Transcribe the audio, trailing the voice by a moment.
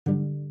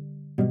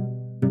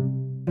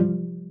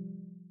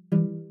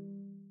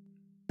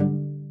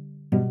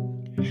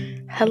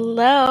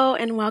Hello,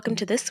 and welcome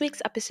to this week's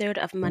episode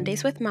of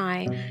Mondays with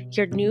My,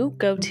 your new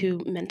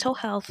go-to mental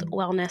health,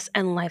 wellness,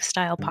 and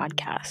lifestyle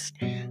podcast.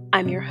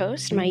 I'm your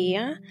host,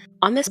 Maya.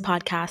 On this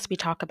podcast, we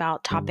talk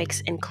about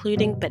topics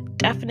including, but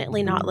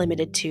definitely not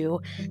limited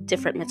to,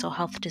 different mental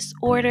health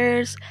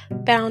disorders,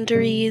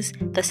 boundaries,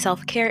 the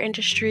self-care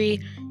industry,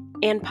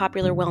 and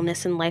popular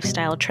wellness and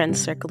lifestyle trends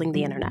circling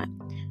the internet.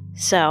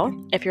 So,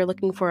 if you're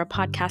looking for a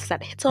podcast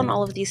that hits on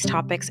all of these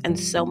topics and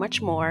so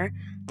much more,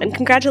 then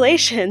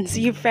congratulations,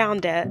 you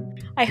found it.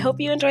 I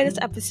hope you enjoy this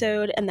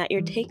episode and that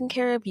you're taking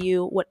care of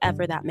you,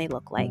 whatever that may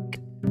look like.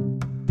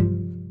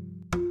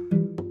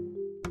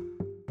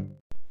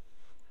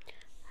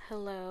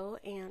 Hello,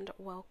 and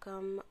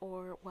welcome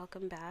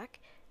back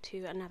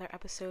to another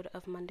episode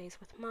of Mondays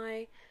with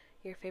My,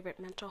 your favorite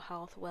mental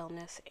health,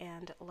 wellness,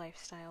 and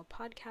lifestyle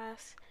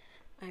podcast.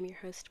 I'm your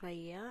host,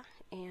 Maya,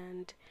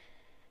 and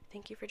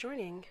thank you for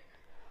joining.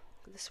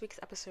 This week's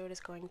episode is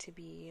going to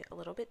be a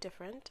little bit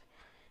different.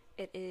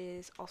 It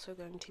is also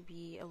going to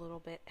be a little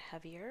bit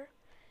heavier,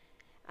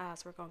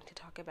 as we're going to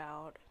talk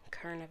about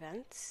current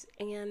events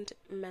and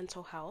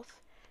mental health.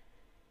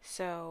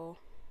 So,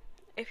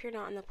 if you're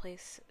not in the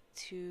place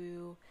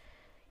to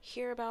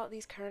hear about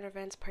these current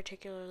events,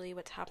 particularly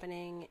what's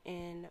happening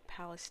in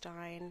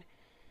Palestine,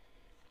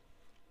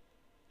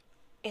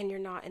 and you're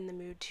not in the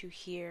mood to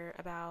hear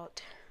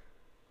about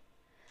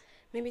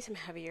maybe some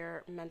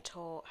heavier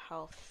mental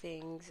health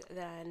things,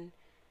 then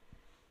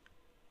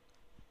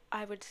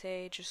I would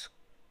say just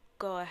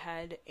go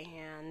ahead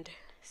and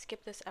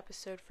skip this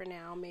episode for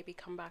now, maybe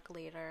come back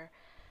later,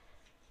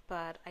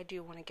 but I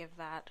do want to give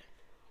that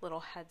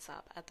little heads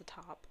up at the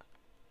top.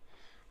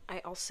 I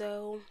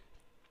also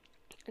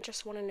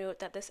just want to note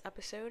that this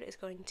episode is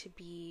going to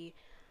be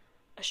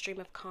a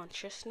stream of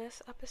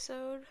consciousness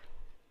episode,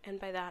 and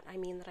by that I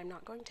mean that I'm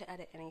not going to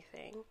edit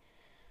anything.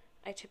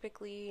 I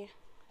typically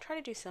try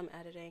to do some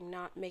editing,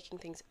 not making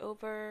things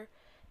over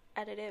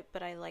edit it,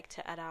 but I like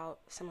to edit out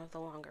some of the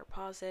longer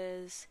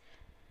pauses,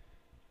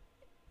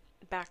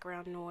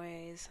 background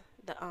noise,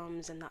 the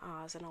ums and the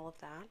ahs and all of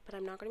that, but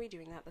I'm not going to be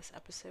doing that this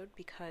episode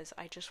because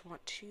I just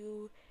want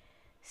to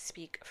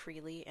speak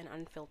freely and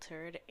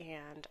unfiltered,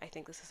 and I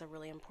think this is a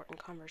really important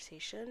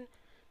conversation,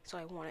 so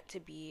I want it to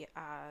be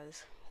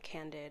as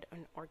candid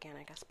and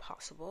organic as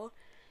possible,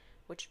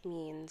 which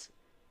means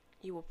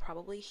you will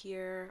probably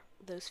hear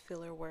those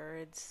filler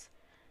words,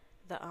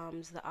 the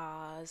ums, the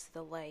ahs,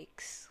 the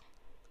likes,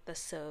 the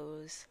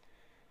so's.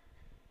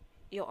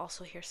 You'll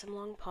also hear some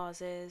long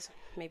pauses,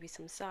 maybe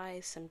some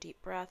sighs, some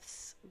deep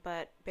breaths,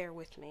 but bear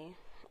with me.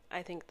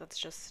 I think that's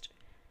just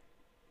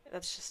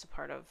a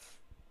part of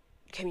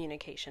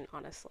communication,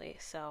 honestly.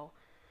 So,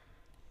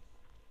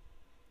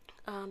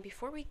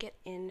 before we get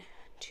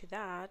into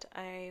that,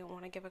 I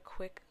want to give a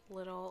quick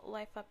little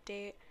life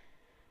update.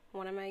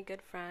 One of my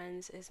good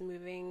friends is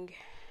moving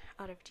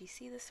out of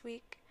DC this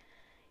week,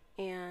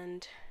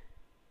 and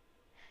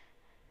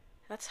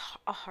that's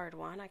a hard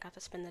one. I got to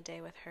spend the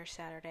day with her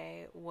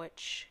Saturday,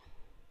 which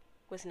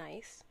was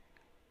nice.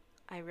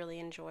 I really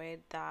enjoyed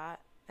that,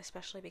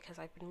 especially because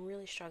I've been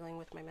really struggling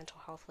with my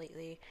mental health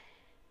lately,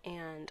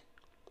 and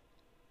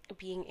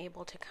being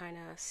able to kind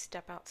of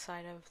step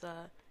outside of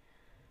the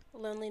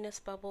loneliness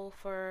bubble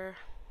for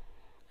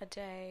a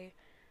day,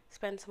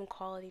 spend some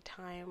quality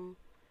time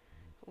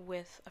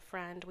with a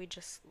friend. We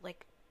just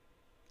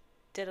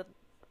did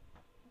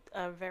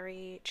a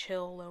very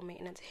chill, low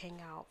maintenance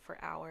hangout for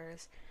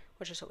hours,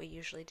 which is what we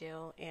usually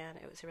do, and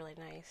it was really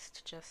nice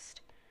to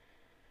just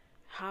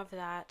have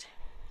that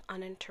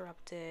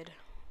uninterrupted,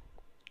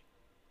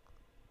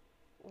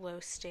 low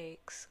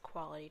stakes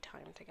quality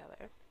time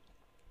together.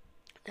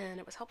 And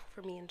it was helpful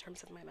for me in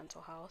terms of my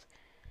mental health,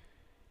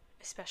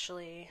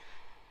 especially,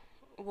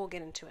 we'll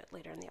get into it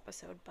later in the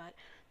episode, but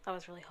that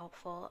was really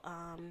helpful.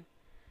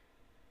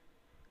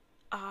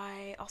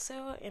 I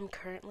also am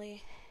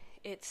currently,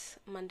 it's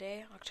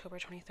Monday, October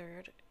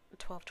 23rd,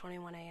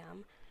 12:21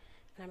 a.m.,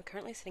 and I'm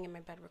currently sitting in my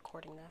bed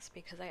recording this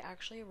because I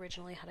actually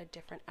originally had a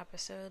different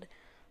episode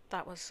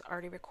that was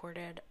already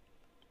recorded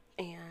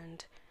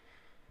and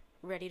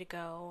ready to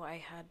go. I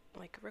had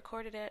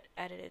recorded it,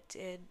 edited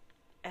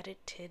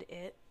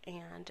it,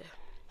 and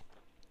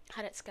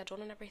had it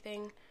scheduled and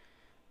everything.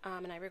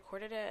 And I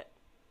recorded it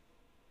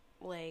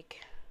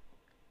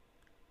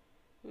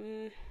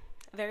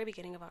very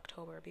beginning of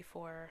October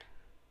before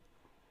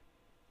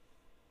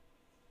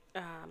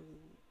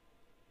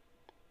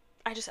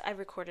I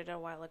recorded it a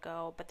while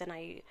ago, but then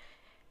I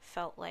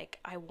felt like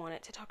I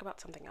wanted to talk about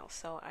something else,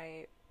 so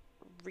I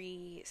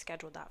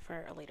rescheduled that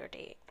for a later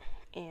date,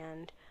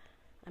 and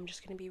I'm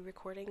just going to be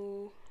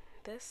recording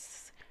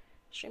this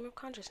stream of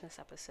consciousness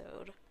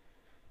episode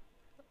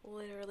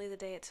literally the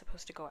day it's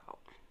supposed to go out.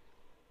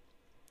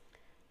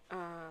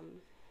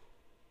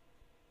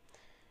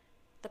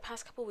 The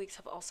past couple weeks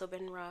have also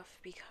been rough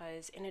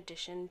because in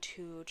addition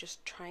to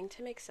just trying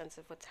to make sense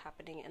of what's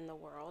happening in the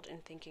world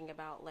and thinking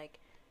about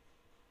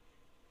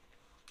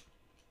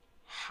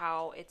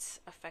how it's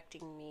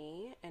affecting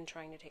me and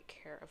trying to take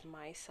care of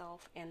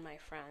myself and my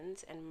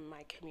friends and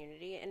my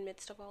community in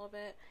midst of all of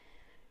it,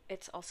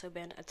 it's also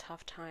been a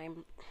tough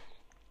time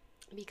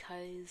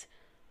because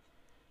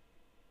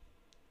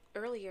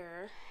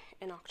earlier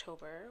in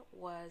October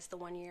was the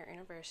 1 year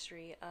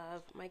anniversary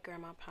of my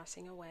grandma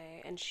passing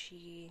away, and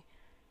she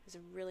is a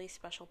really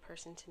special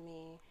person to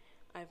me.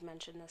 I've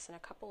mentioned this in a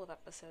couple of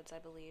episodes, I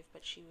believe,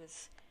 but she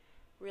was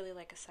really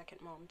like a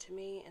second mom to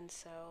me, and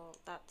so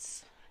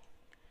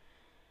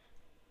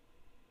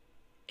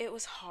it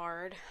was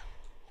hard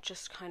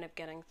just kind of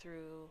getting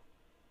through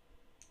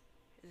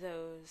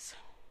those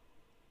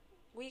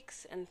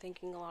weeks and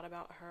thinking a lot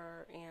about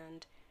her,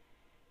 and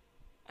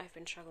I've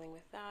been struggling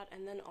with that.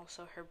 And then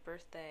also her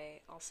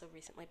birthday also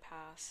recently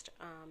passed.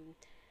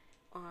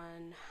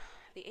 On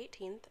the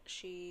 18th,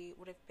 she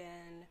would have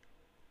been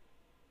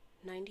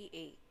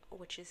 98,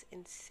 which is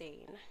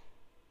insane.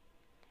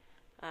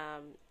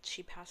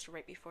 She passed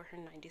right before her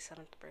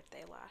 97th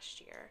birthday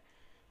last year.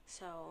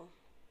 So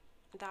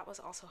that was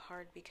also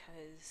hard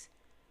because,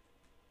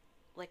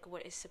 like,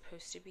 what is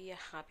supposed to be a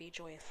happy,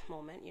 joyous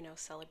moment, you know,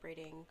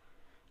 celebrating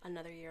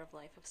another year of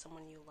life of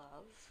someone you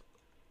love,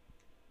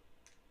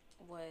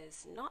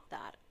 was not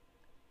that.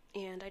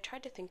 And I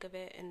tried to think of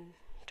it in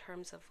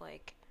terms of,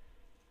 like,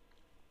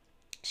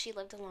 she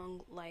lived a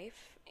long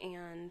life,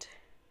 and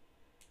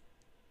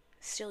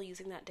still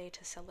using that day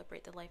to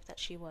celebrate the life that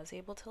she was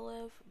able to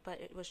live,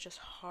 but it was just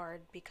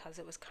hard because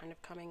it was kind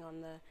of coming on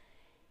the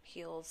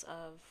heels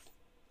of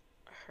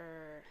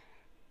her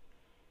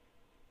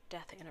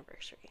death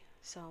anniversary.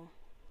 So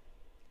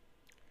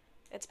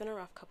it's been a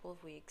rough couple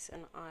of weeks,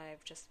 and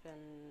I've just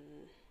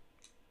been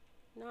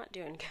not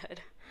doing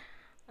good.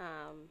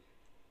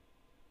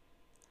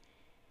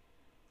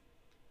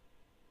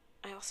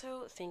 I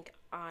also think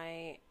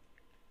I've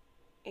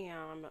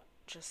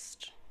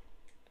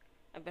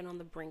been on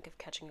the brink of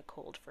catching a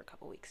cold for a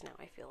couple weeks now,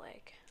 I feel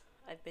like.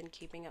 I've been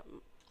keeping up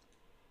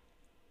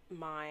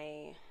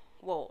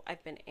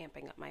I've been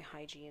amping up my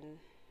hygiene.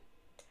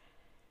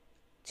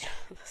 This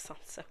sounds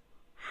so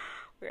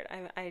weird.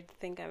 I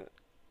think I'm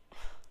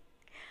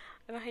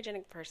a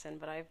hygienic person,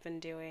 but I've been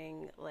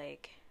doing,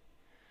 like,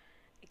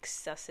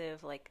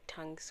 excessive, like,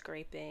 tongue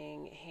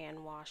scraping,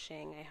 hand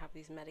washing. I have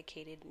these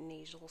medicated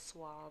nasal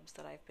swabs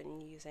that I've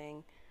been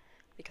using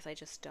because I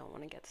just don't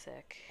want to get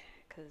sick,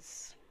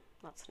 because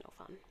that's no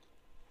fun.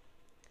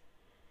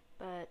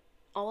 But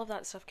all of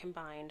that stuff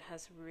combined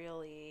has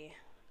really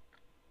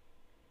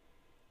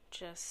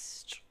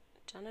just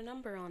done a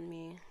number on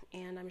me,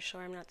 and I'm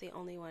sure I'm not the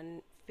only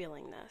one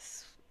feeling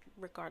this,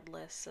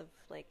 regardless of,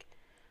 like,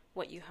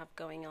 what you have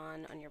going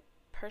on your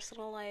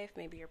personal life.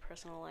 Maybe your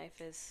personal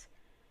life is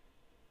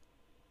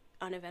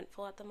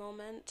uneventful at the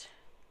moment,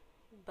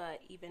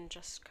 but even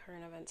just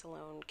current events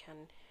alone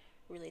can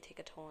really take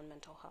a toll on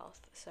mental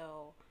health.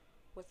 So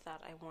with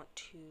that, I want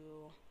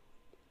to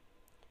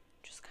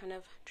just kind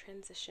of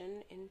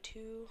transition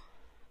into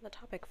the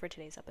topic for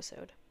today's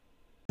episode.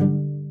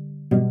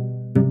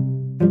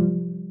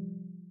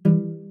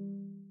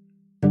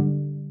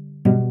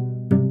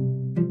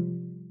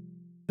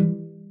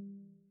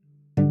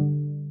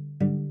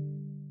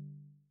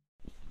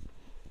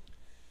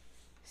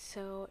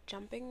 So,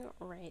 jumping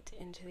right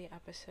into the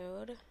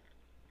episode,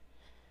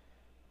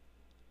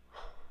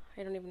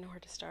 I don't even know where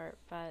to start,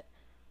 but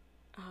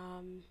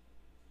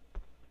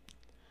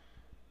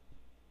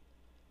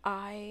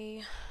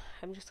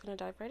I'm just going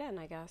to dive right in,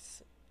 I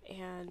guess.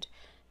 And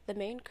the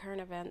main current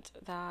event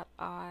that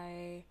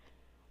I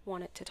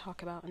wanted to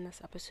talk about in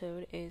this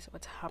episode is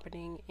what's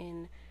happening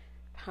in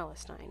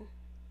Palestine.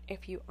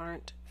 If you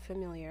aren't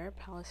familiar,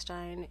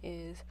 Palestine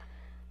is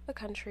a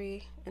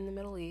country in the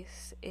Middle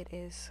East. It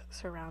is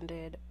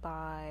surrounded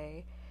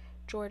by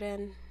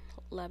Jordan,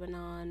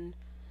 Lebanon,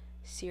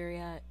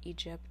 Syria,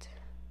 Egypt.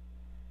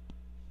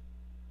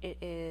 I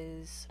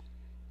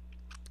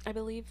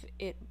believe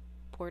it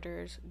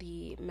borders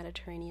the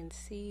Mediterranean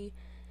Sea.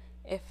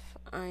 If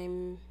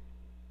I'm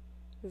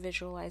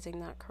visualizing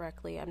that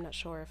correctly, I'm not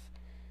sure if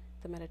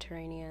the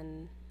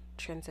Mediterranean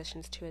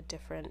transitions to a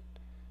different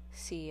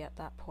sea at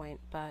that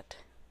point, but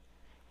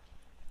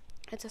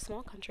it's a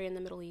small country in the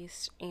Middle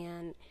East,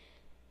 and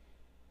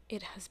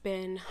it has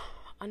been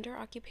under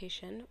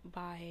occupation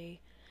by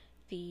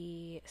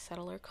the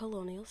settler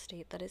colonial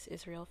state that is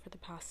Israel for the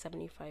past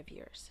 75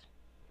 years.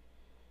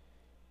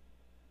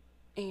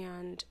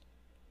 And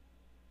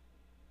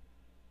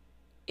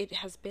it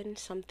has been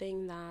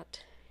something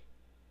that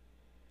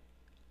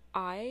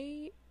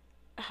I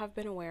have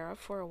been aware of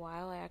for a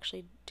while. I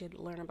actually did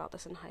learn about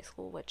this in high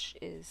school, which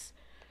is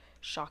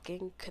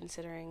shocking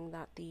considering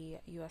that the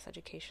U.S.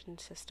 education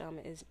system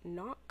is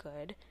not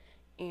good,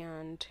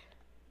 and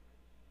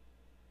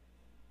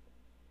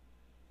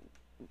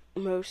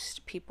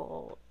most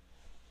people,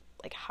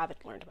 like,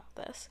 haven't learned about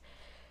this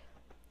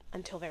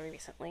until very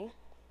recently.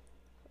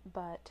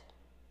 But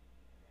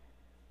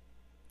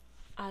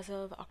as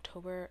of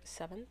October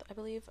 7th, I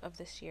believe, of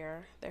this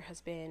year, there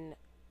has been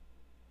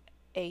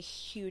a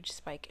huge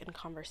spike in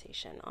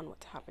conversation on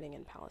what's happening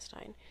in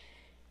Palestine,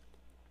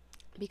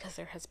 because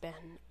there has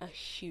been a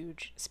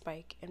huge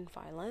spike in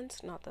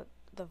violence. Not that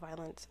the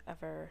violence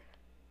ever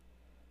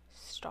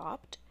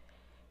stopped,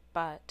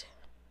 but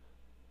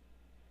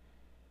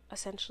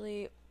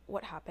essentially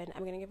what happened,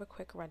 I'm going to give a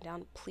quick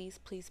rundown. Please,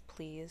 please,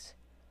 please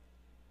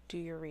do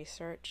your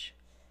research.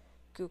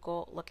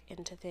 Google, look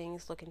into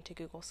things, look into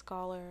Google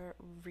Scholar,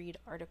 read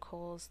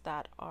articles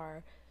that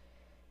are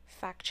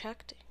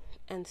fact-checked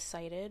and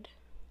cited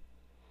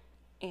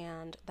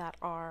and that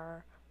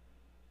are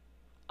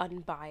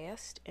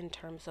unbiased in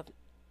terms of,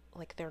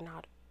 like, they're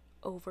not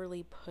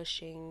overly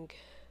pushing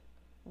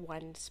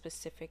one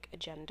specific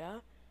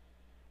agenda.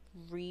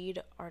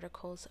 Read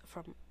articles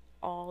from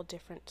all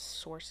different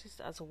sources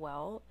as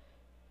well,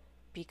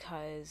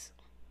 because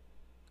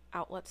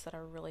outlets that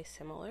are really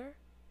similar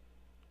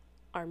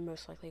are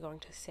most likely going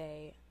to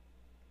say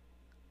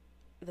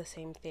the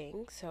same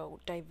thing. So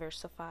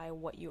diversify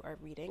what you are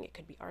reading. It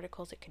could be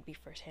articles, it could be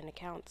first-hand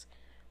accounts,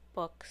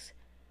 books,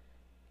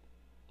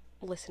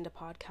 listen to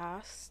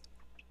podcasts,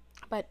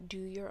 but do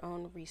your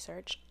own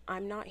research.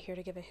 I'm not here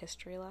to give a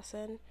history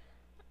lesson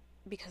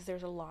because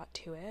there's a lot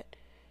to it,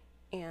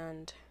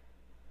 and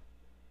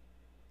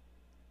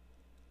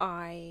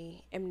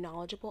I am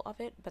knowledgeable of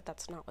it, but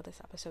that's not what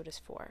this episode is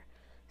for.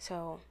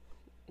 So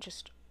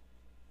just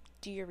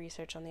do your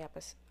research on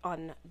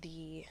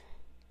the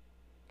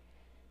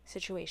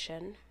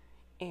situation,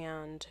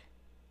 and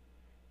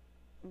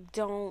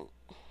don't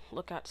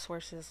look at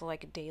sources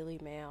like Daily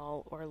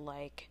Mail or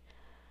like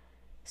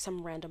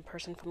some random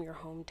person from your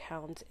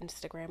hometown's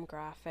Instagram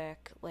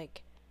graphic.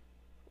 Like,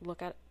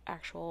 look at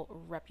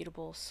actual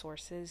reputable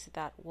sources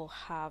that will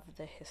have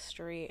the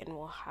history and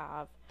will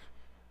have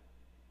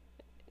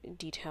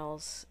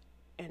details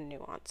and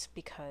nuance,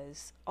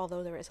 because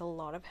although there is a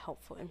lot of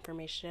helpful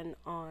information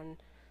on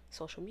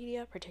social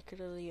media,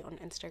 particularly on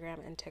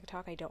Instagram and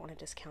TikTok, I don't want to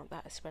discount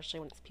that, especially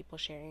when it's people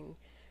sharing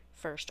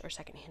first or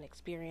secondhand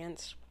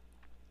experience,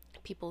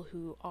 people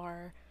who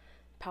are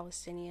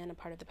Palestinian, a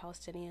part of the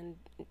Palestinian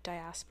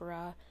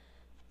diaspora,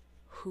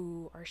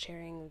 who are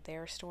sharing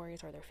their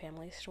stories or their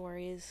family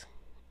stories,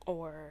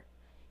 or,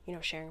 you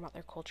know, sharing about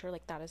their culture.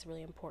 Like, that is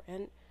really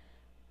important.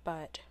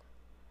 But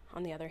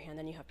on the other hand,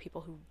 then you have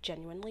people who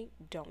genuinely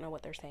don't know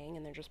what they're saying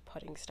and they're just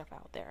putting stuff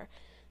out there.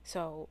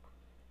 So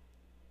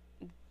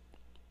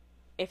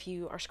if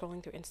you are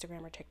scrolling through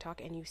Instagram or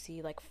TikTok and you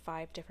see like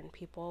 5 different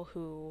people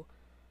who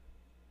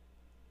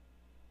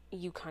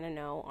you kind of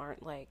know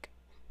aren't like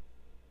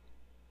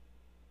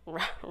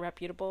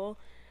reputable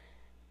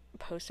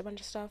post a bunch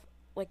of stuff,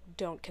 like,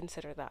 don't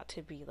consider that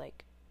to be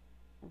like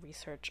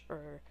research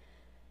or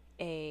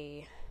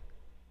a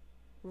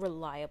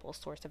reliable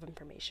source of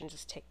information.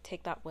 Just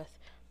take that with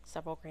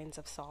several grains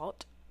of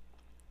salt.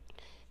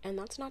 And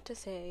that's not to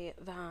say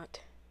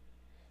that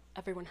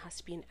everyone has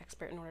to be an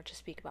expert in order to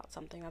speak about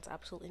something. That's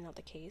absolutely not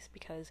the case,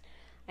 because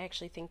I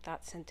actually think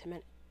that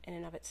sentiment in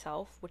and of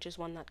itself, which is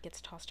one that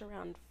gets tossed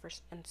around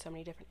in so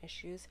many different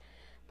issues,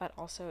 but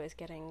also is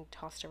getting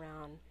tossed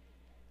around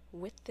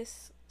with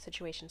this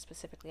situation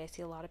specifically. I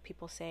see a lot of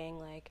people saying,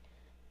 like,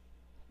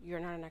 you're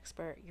not an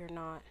expert, you're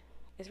not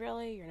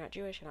Israeli, you're not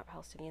Jewish, you're not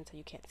Palestinian, so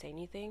you can't say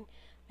anything.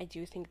 I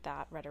do think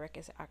that rhetoric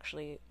is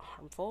actually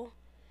harmful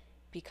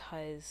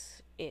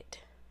because it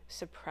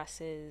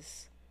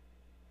suppresses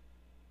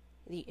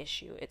the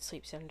issue. It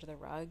sweeps under the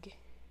rug.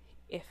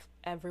 If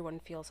everyone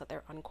feels that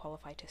they're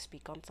unqualified to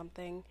speak on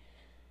something,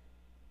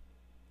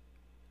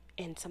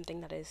 and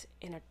something that is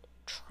an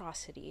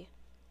atrocity,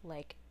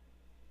 like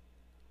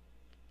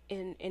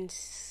an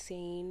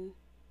insane,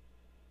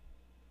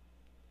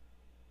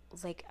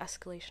 like,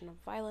 escalation of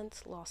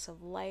violence, loss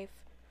of life,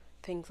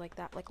 things like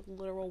that, like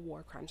literal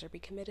war crimes are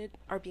being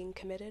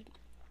committed,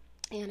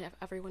 and if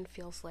everyone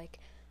feels like,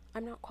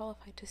 I'm not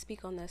qualified to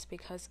speak on this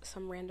because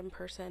some random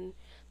person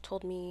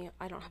told me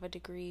I don't have a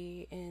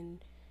degree in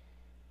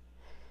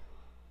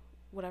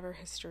whatever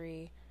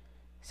history,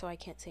 so I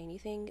can't say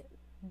anything,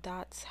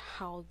 that's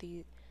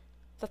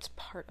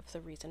part of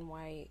the reason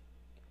why I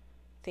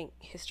think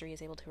history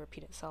is able to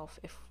repeat itself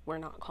if we're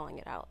not calling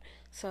it out.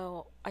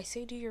 So I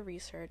say do your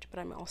research, but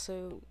I'm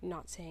also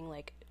not saying,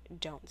 like,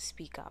 don't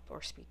speak up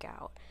or speak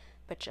out,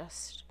 but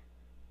just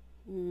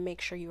make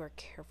sure you are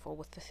careful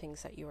with the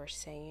things that you are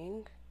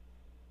saying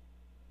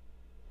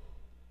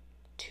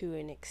to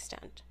an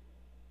extent.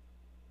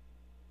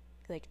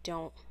 Like,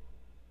 don't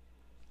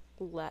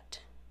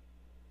let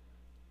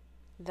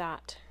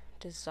that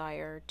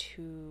desire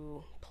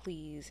to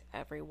please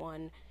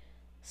everyone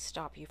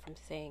stop you from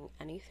saying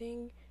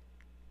anything,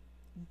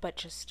 but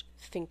just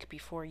think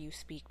before you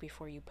speak,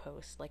 before you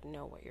post, like,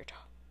 know what you're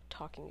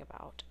talking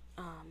about.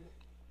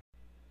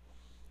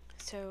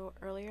 So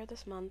earlier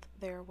this month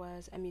there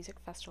was a music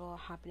festival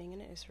happening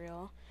in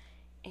Israel,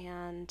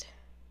 and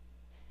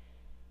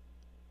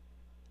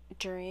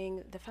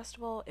during the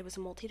festival, it was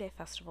a multi-day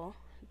festival.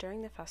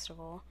 During the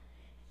festival,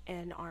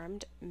 an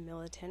armed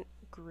militant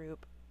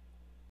group,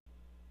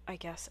 I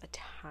guess,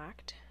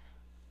 attacked.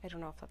 I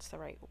don't know if that's the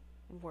right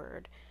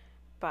word,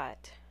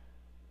 but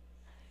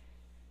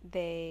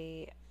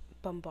they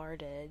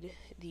bombarded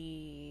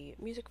the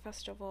music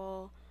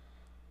festival.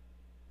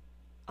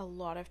 A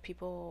lot of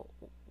people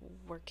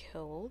were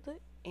killed,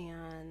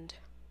 and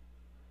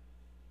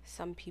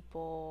some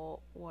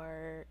people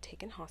were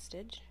taken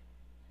hostage.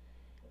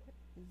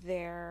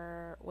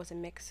 there was a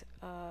mix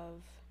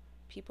of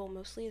people,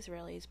 mostly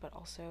Israelis, but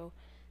also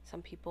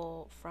some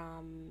people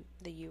from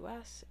the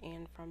US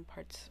and from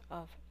parts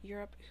of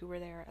Europe who were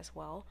there as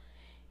well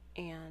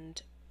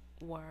and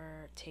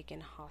were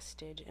taken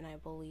hostage, and I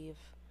believe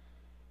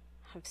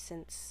have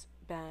since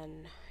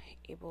been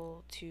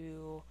able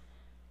to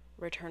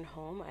return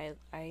home.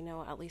 I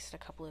know at least a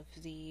couple of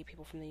the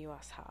people from the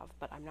US have,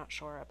 but I'm not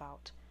sure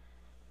about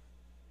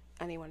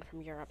anyone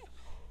from Europe.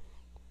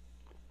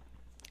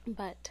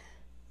 But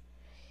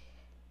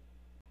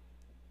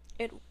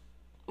it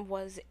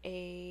was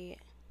a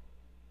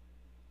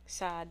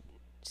sad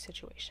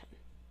situation.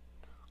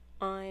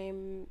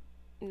 I'm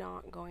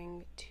not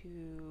going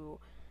to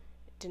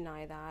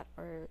deny that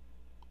or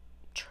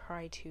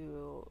try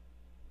to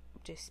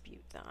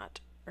dispute that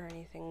or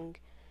anything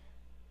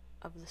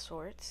of the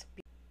sorts.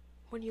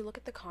 When you look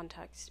at the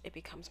context, it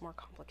becomes more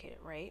complicated,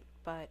 right?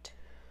 But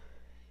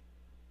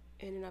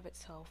in and of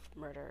itself,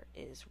 murder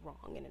is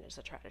wrong and it is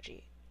a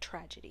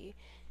tragedy,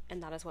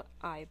 and that is what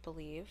I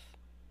believe.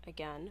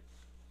 Again,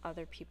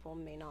 other people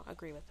may not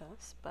agree with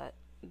this, but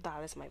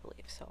that is my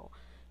belief. So,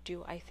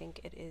 do I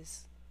think it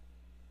is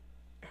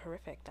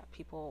horrific that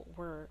people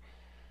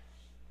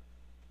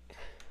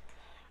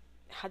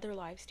had their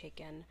lives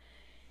taken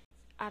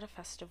at a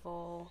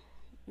festival,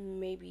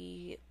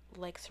 maybe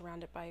like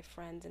surrounded by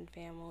friends and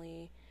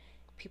family,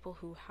 people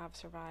who have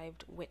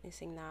survived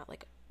witnessing that,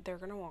 like, they're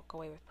gonna walk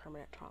away with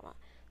permanent trauma.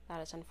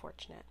 That is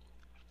unfortunate.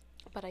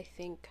 But I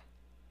think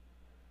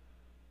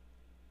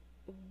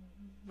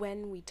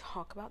when we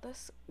talk about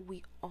this,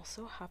 we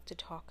also have to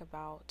talk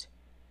about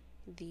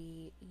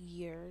the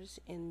years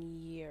and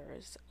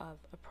years of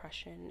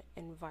oppression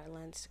and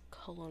violence,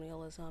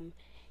 colonialism,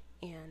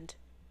 and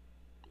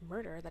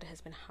murder that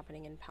has been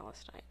happening in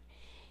Palestine.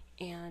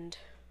 And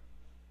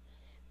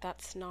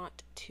that's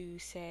not to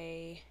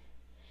say,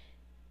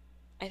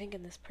 I think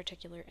in this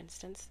particular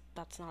instance,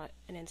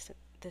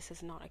 this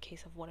is not a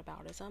case of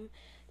whataboutism,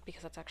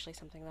 because that's actually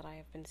something that I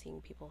have been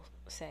seeing people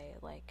say,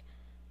 like,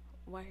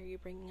 why are you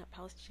bringing up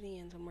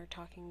Palestinians when we're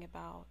talking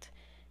about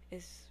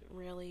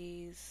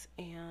Israelis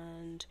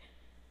and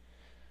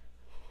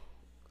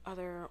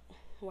other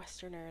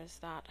Westerners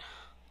that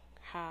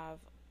have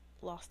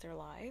lost their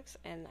lives?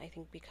 And I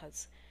think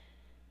because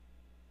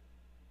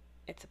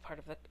it's a part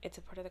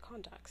of the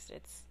context.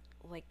 It's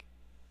like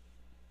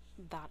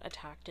that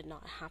attack did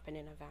not happen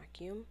in a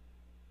vacuum.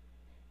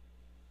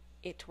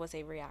 It was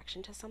a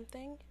reaction to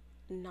something,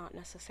 not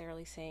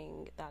necessarily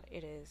saying that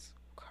it is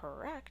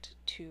correct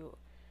to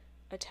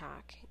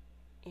attack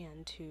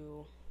and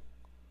to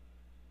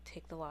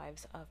take the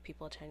lives of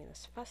people attending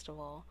this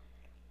festival,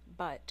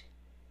 but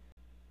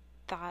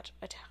that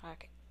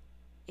attack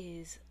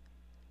is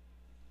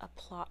a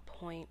plot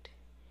point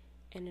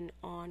in an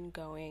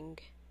ongoing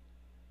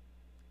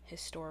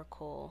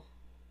historical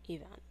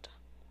event.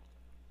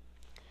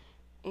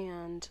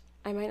 And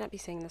I might not be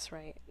saying this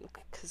right,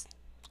 because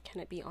can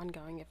it be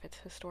ongoing if it's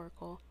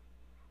historical?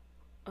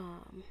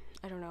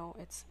 I don't know.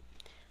 It's,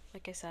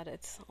 like I said,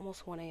 it's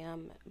almost 1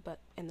 a.m.,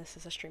 and this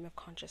is a stream of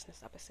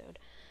consciousness episode.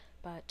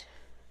 But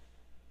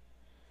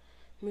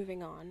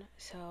moving on,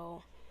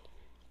 so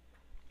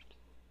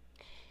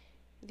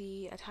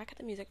the attack at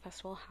the music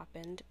festival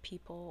happened.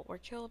 People were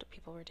killed,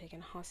 people were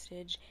taken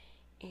hostage,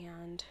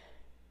 and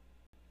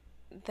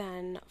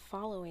then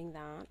following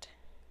that,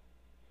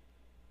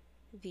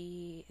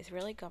 the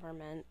Israeli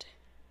government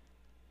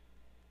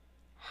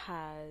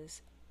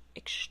has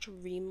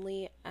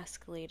extremely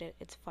escalated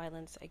its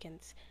violence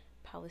against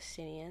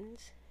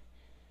Palestinians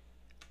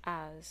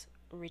as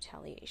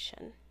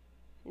retaliation.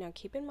 Now,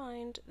 keep in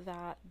mind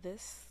that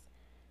this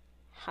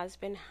has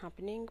been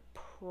happening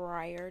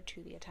prior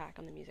to the attack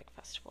on the music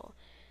festival.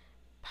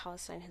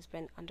 Palestine has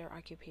been under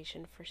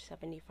occupation for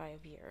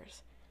 75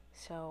 years.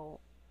 So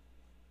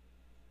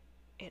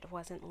it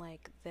wasn't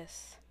like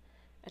this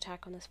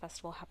attack on this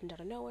festival happened out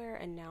of nowhere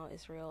and now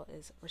Israel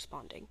is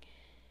responding.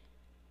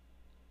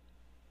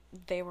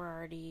 They were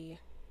already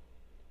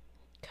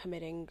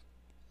committing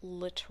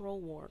literal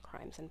war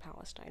crimes in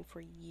Palestine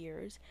for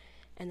years,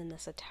 and then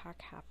this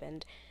attack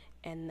happened,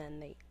 and then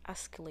they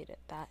escalated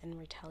that in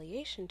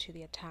retaliation to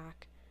the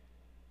attack,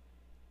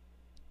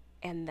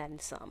 and then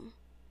some.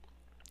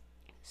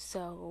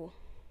 So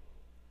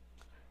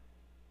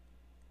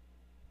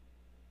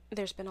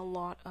there's been a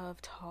lot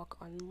of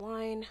talk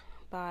online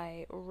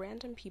by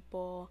random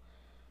people,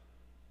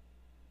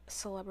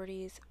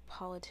 celebrities,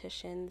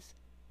 politicians,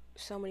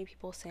 so many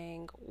people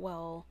saying,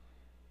 well,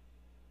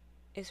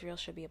 Israel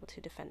should be able to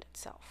defend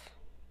itself.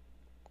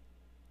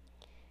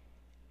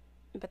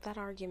 But that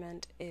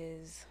argument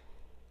is,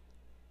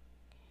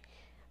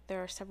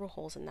 there are several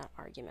holes in that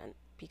argument,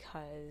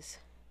 because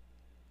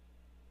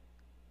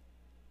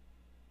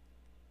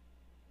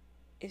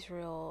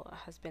Israel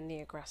has been the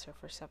aggressor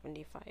for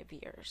 75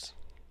 years.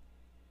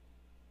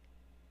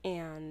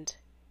 And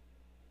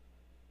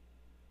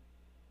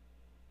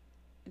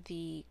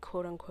the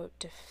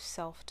quote-unquote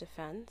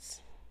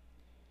self-defense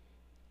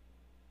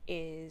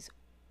is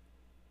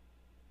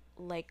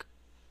like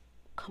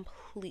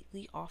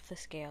completely off the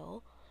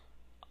scale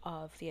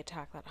of the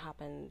attack that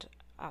happened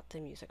at the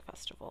music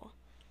festival.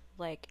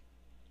 Like,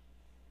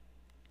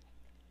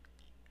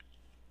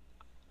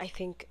 I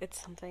think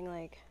it's something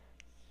like,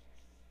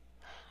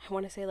 I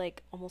want to say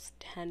like almost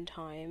 10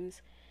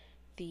 times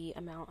the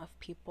amount of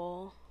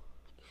people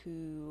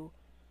who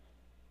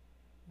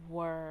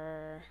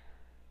were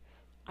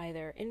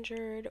either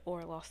injured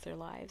or lost their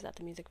lives at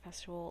the music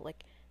festival.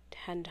 Like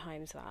 10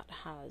 times that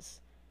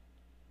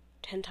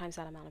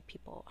amount of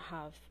people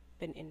have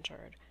been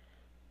injured,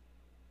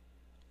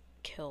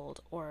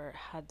 killed, or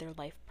had their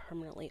life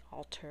permanently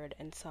altered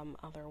in some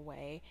other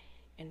way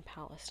in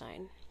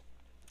Palestine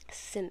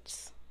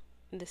since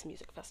this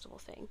music festival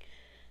thing.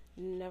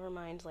 Never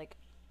mind, like,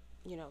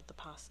 the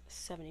past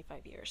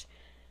 75 years.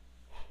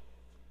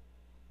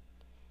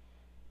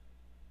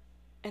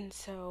 And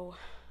so,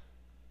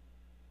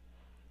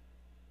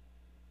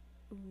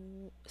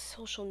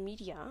 social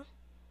media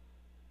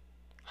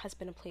has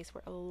been a place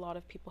where a lot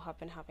of people have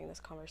been having this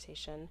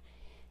conversation,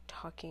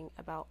 talking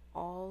about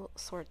all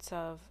sorts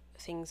of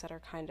things that are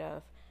kind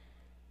of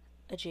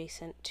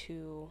adjacent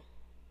to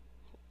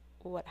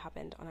what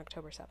happened on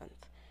October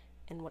 7th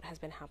and what has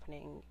been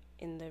happening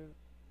in the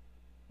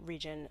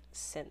region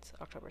since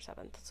October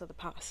 7th. So the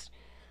past,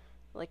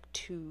 like,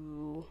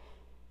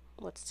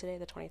 what's today,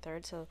 the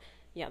 23rd? So,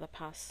 yeah, the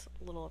past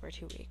little over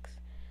 2 weeks.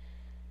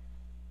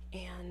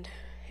 And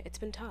it's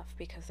been tough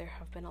because there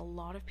have been a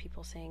lot of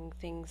people saying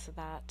things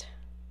that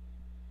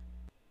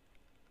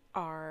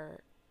are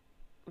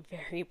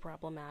very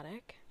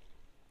problematic.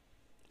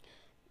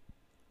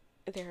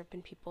 There have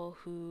been people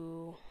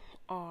who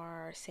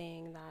are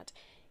saying that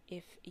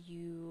if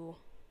you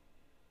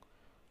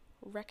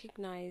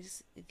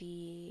recognize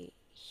the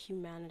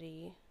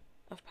humanity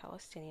of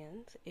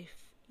Palestinians, if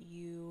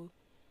you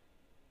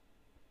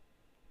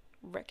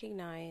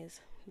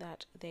recognize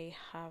that they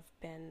have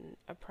been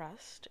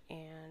oppressed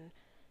and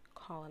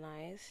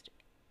colonized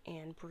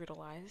and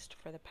brutalized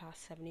for the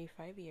past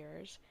 75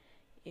 years,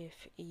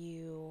 if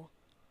you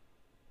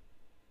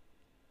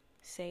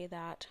say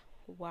that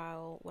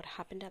while what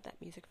happened at that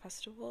music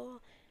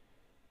festival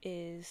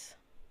is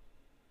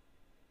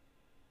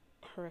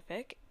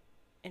horrific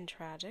and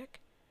tragic,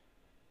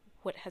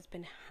 what has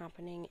been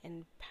happening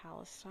in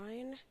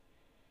Palestine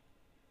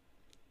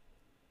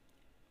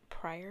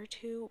prior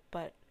to,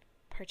 but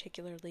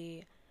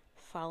particularly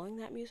following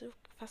that music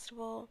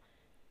festival,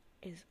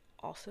 is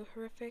also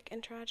horrific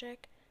and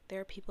tragic. There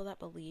are people that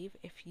believe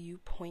if you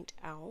point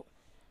out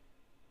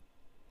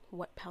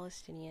what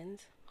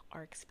Palestinians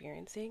are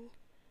experiencing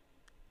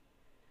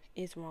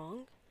is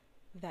wrong,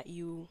 that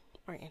you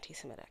are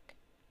anti-Semitic.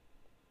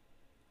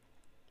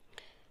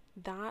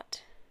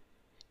 That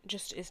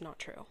just is not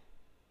true.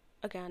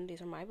 Again,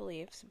 these are my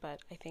beliefs, but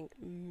I think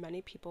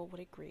many people would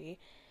agree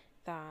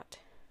that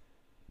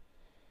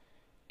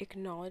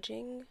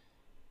acknowledging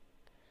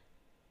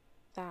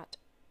that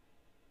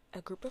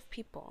a group of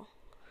people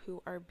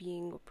who are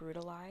being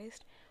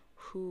brutalized,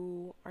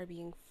 who are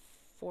being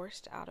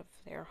forced out of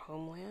their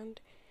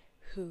homeland,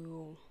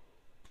 who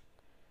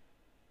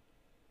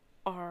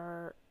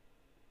are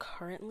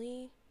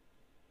currently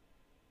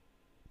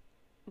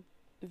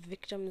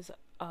victims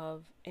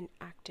of an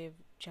active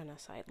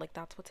genocide. Like,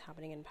 that's what's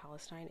happening in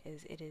Palestine,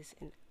 is it is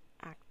an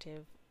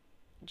active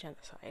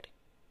genocide.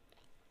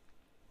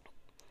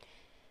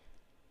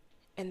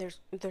 And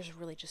there's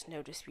really just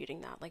no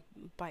disputing that. Like,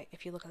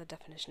 if you look at the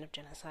definition of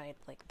genocide,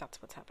 like,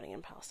 that's what's happening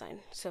in Palestine.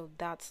 So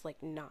that's,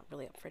 like, not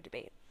really up for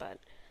debate. But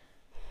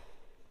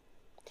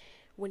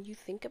when you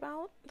think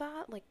about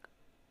that, like,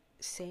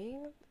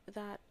 saying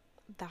that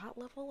that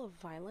level of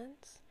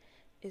violence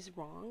is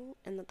wrong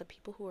and that the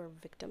people who are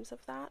victims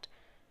of that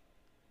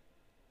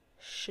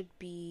should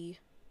be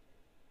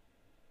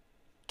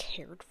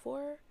cared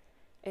for,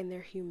 and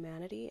their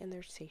humanity and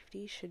their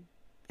safety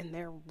and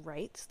their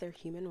rights, their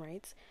human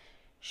rights,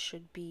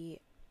 should be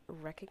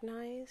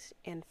recognized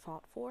and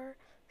fought for,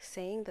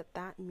 saying that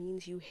that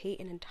means you hate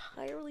an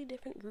entirely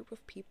different group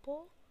of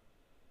people,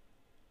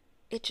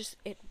 it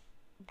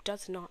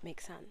does not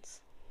make sense.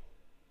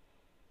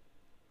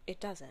 It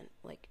doesn't.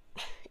 Like,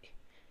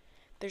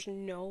 there's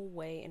no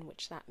way in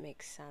which that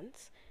makes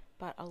sense,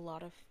 but a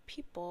lot of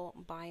people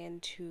buy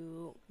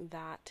into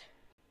that.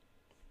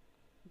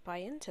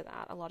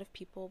 A lot of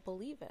people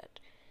believe it.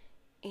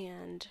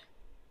 And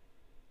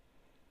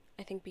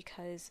I think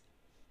because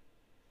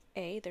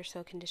A, they're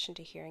so conditioned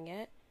to hearing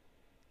it,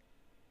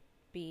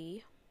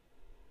 B,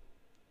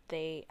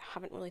 they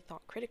haven't really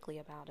thought critically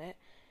about it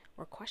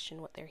or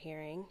questioned what they're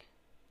hearing,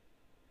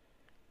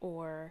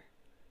 or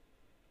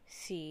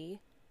C,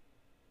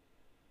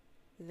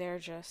 they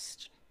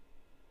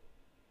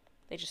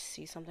just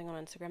see something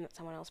on Instagram that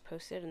someone else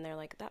posted and they're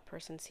like, that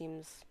person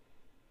seems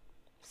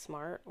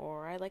smart,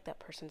 or I like that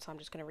person, so I'm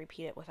just going to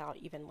repeat it without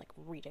even, like,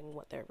 reading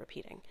what they're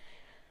repeating.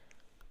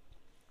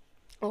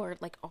 Or,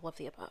 like, all of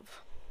the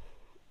above.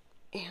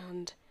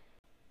 And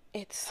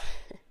it's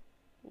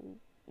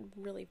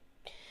really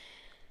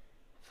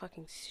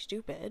fucking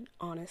stupid,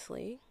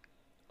 honestly.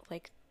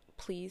 Like,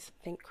 please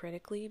think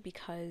critically,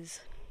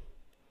 because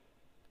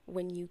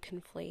when you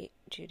conflate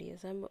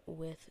Judaism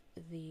with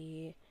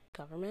the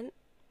government,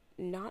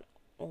 not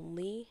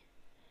only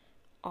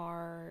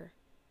are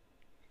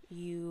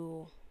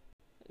you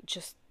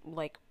just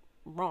like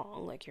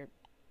wrong, like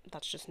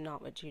that's just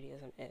not what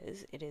Judaism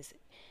is. It is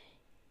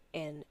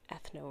an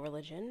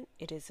ethno-religion.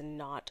 It is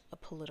not a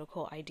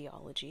political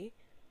ideology.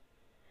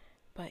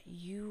 But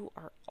you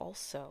are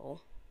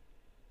also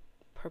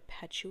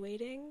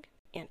perpetuating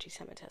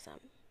anti-Semitism.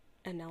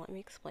 And now let me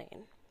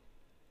explain.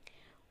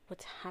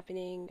 What's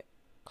happening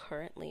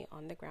currently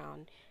on the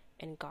ground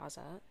in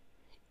Gaza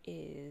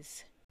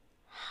is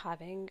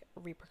having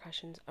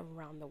repercussions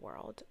around the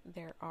world.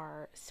 There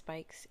are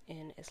spikes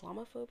in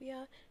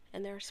Islamophobia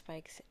and there are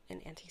spikes in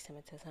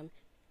anti-Semitism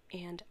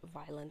and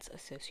violence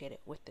associated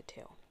with the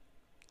two.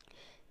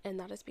 And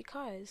that is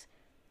because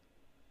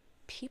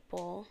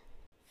people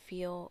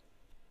feel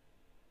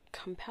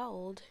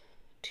compelled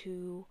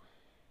to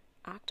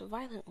act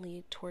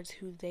violently towards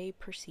who they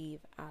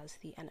perceive as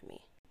the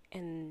enemy.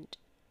 And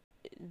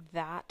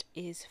that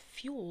is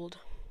fueled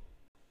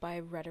by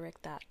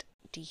rhetoric that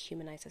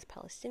dehumanizes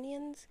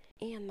Palestinians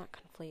and that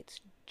conflates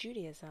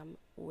Judaism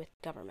with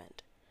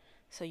government.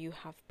 So you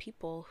have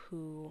people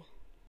who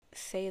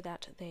say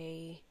that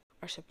they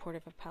are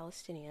supportive of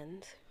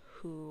Palestinians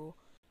who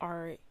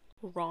are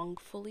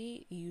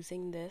wrongfully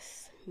using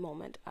this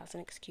moment as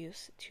an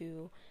excuse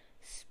to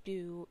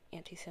spew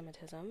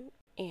anti-Semitism,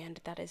 and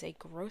that is a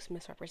gross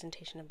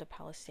misrepresentation of the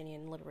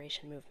Palestinian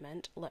liberation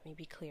movement, let me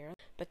be clear.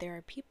 But there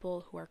are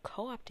people who are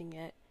co-opting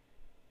it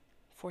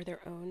for their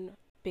own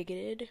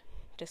bigoted,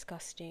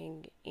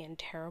 disgusting, and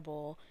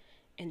terrible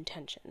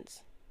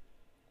intentions,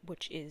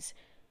 which is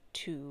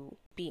to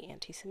be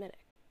anti-Semitic.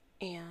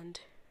 And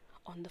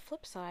on the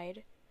flip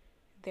side,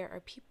 there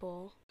are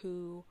people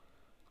who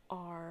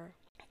are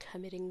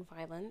committing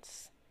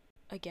violence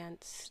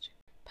against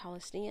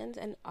Palestinians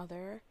and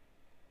other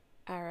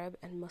Arab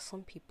and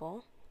Muslim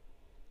people,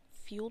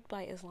 fueled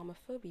by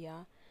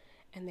Islamophobia,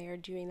 and they are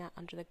doing that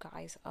under the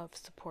guise of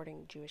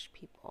supporting Jewish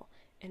people.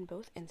 In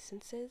both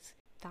instances,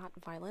 that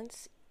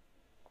violence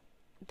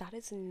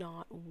is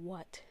not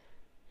what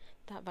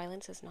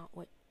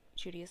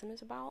Judaism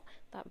is about.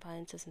 That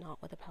violence is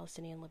not what the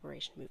Palestinian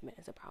liberation movement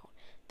is about.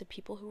 The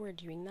people who are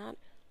doing that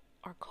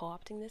are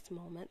co-opting this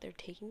moment. They're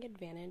taking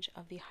advantage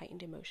of the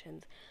heightened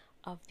emotions,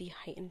 of the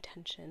heightened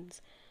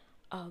tensions,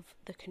 of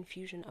the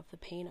confusion, of the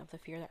pain, of the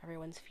fear that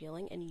everyone's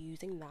feeling, and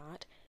using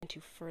that to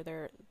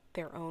further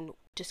their own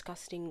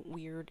disgusting,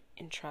 weird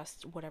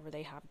interests, whatever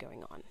they have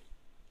going on.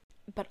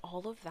 But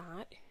all of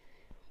that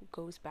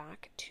goes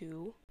back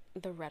to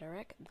the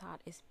rhetoric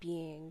that is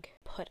being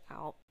put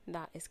out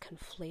that is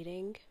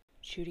conflating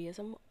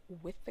Judaism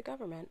with the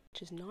government,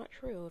 which is not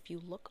true. If you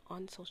look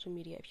on social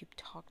media, if you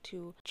talk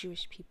to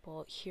Jewish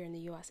people here in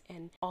the US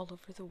and all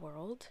over the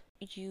world,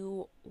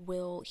 you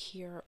will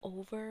hear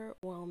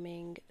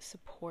overwhelming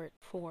support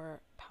for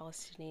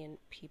Palestinian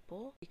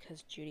people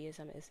because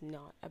Judaism is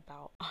not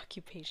about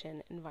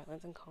occupation and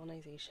violence and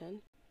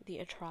colonization. The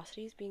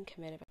atrocities being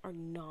committed are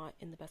not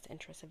in the best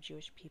interest of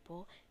Jewish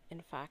people.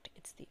 In fact,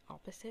 it's the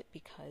opposite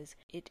because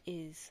it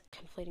is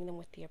conflating them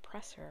with the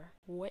oppressor,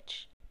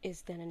 which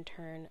is then in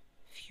turn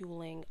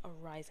fueling a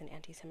rise in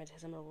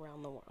anti-Semitism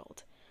around the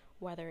world.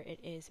 Whether it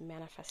is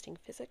manifesting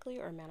physically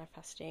or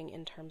manifesting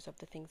in terms of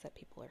the things that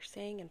people are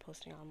saying and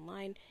posting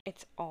online,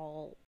 it's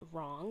all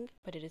wrong,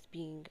 but it is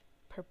being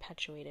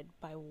perpetuated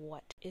by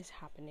what is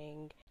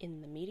happening in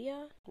the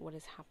media, what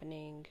is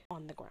happening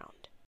on the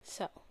ground.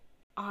 So,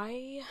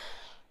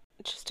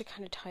 just to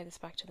kind of tie this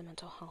back to the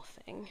mental health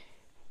thing,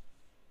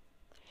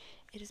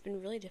 it has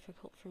been really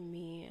difficult for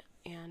me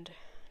and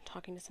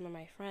talking to some of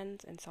my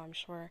friends, and so I'm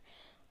sure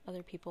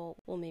other people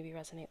will maybe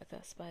resonate with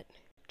this, but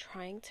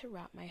trying to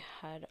wrap my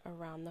head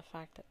around the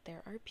fact that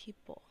there are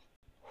people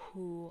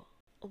who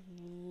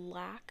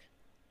lack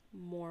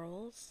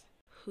morals,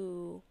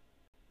 who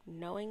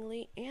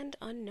knowingly and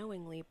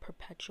unknowingly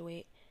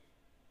perpetuate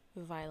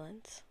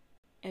violence,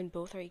 and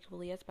both are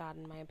equally as bad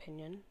in my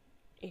opinion.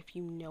 If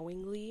you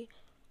knowingly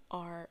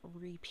are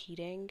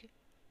repeating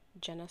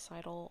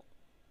genocidal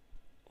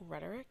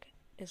rhetoric,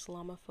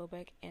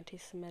 Islamophobic,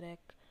 anti-Semitic,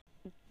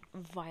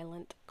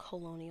 violent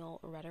colonial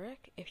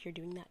rhetoric, if you're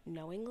doing that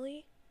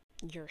knowingly,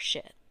 you're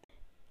shit.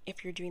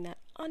 If you're doing that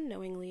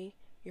unknowingly,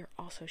 you're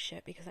also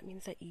shit, because that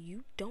means that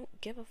you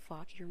don't give a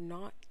fuck. You're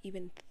not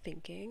even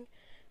thinking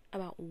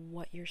about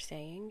what you're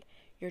saying.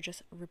 You're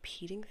just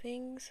repeating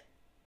things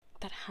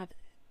that have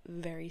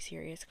very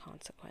serious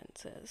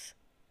consequences,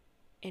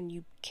 and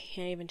you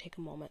can't even take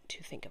a moment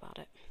to think about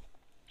it.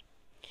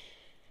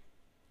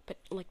 But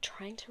like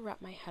trying to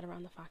wrap my head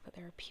around the fact that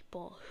there are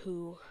people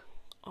who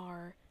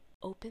are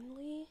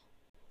openly,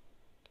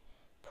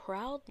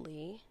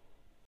 proudly,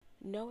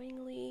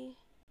 knowingly,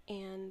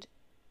 and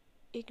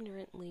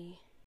ignorantly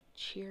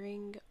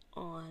cheering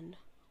on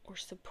or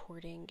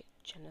supporting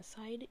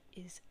genocide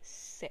is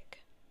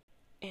sick.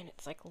 And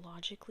it's like,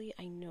 logically,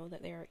 I know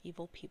that there are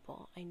evil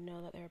people. I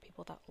know that there are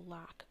people that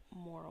lack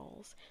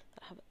morals,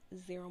 that have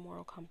zero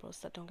moral compass,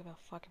 that don't give a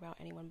fuck about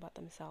anyone but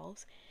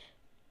themselves.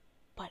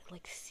 But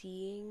like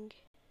seeing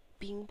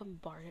being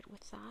bombarded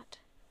with that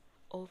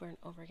over and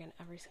over again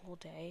every single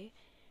day,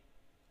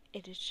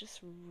 it is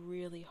just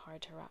really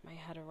hard to wrap my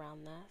head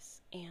around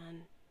this,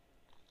 and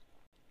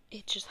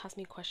it just has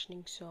me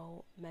questioning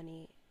so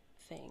many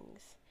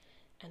things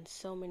and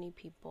so many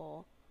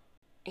people,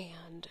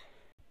 and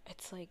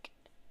it's like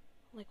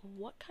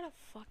what kind of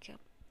fucked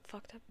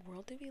up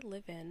world do we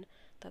live in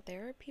that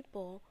there are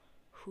people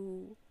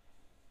who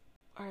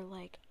are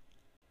like,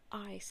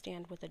 I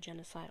stand with a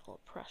genocidal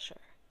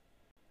oppressor?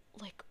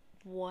 Like,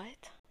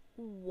 what?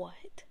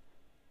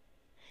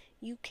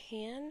 You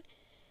can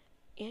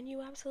and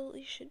you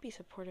absolutely should be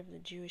supportive of the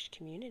Jewish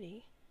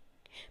community,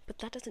 but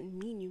that doesn't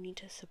mean you need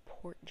to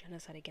support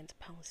genocide against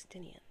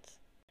Palestinians.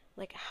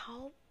 Like,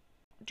 how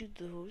do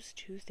those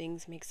two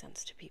things make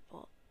sense to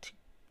people to,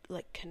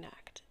 like,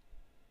 connect?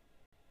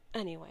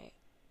 Anyway,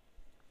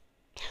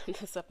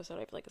 this episode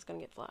I feel like is gonna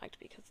get flagged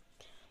because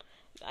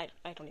I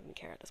don't even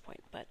care at this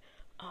point, but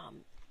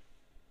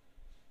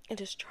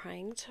just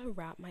trying to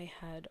wrap my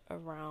head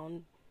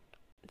around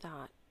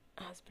that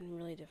has been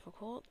really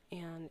difficult,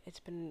 and it's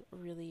been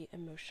really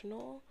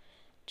emotional.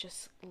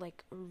 Just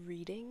like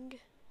reading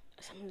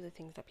some of the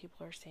things that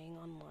people are saying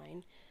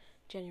online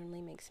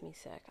genuinely makes me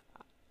sick,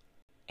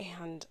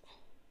 and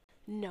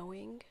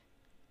knowing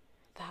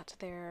that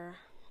there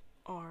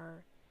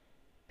are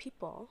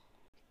people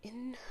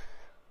in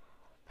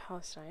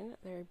Palestine,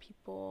 there are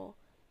people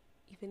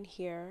even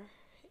here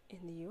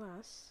in the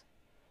US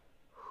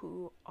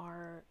who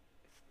are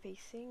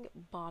facing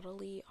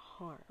bodily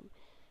harm,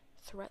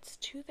 threats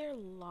to their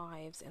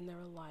lives and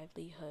their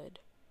livelihood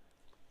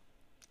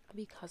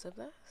because of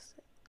this.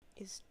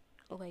 Is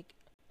like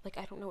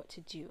I don't know what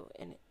to do,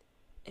 and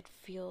it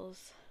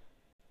feels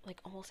like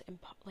almost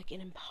like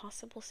an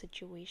impossible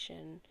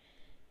situation,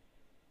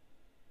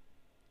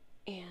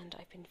 and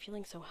I've been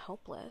feeling so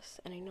helpless,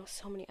 and I know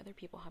so many other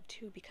people have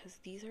too, because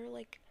these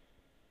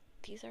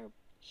are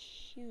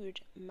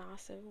huge,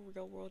 massive,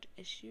 real world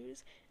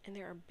issues, and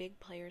there are big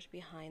players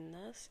behind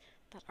this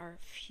that are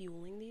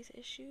fueling these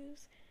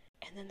issues,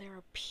 and then there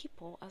are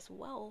people as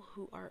well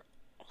who are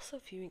also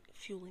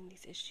fueling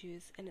these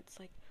issues, and it's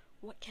like,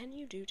 what can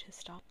you do to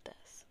stop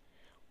this?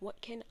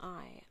 What can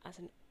I, as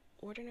an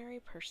ordinary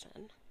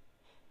person,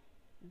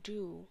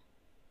 do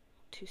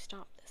to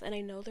stop this? And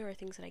I know there are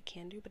things that I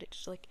can do, but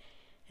it's like,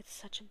 it's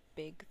such a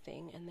big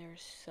thing, and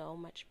there's so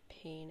much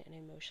pain and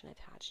emotion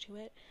attached to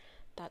it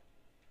that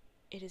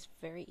it is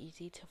very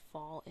easy to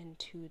fall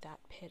into that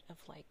pit of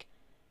like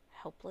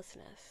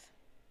helplessness.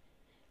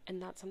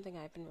 And that's something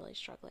I've been really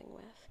struggling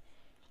with,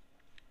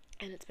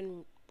 and it's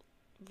been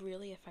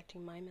really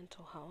affecting my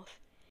mental health.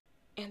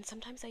 And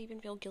sometimes I even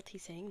feel guilty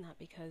saying that,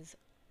 because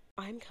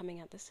I'm coming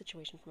at this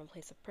situation from a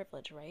place of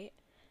privilege, right?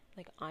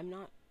 Like, I'm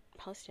not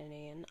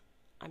Palestinian,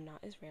 I'm not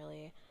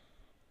Israeli,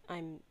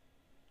 I'm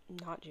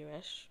not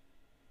Jewish,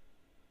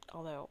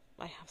 although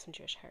I have some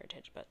Jewish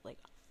heritage, but like,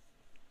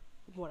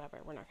 whatever,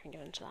 we're not gonna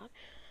get into that.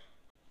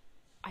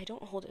 I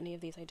don't hold any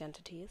of these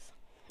identities.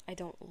 I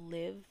don't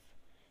live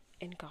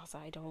in Gaza,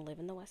 I don't live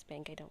in the West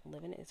Bank, I don't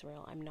live in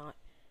Israel, I'm not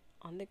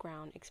on the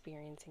ground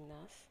experiencing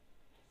this.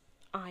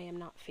 I am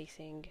not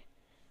facing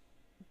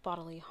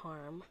bodily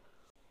harm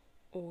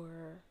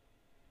or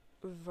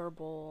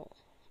verbal,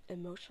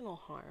 emotional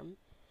harm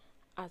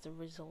as a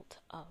result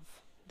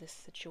of this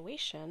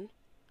situation.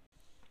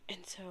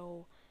 And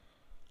so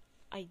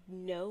I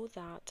know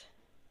that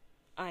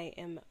I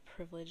am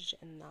privileged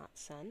in that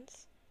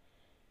sense,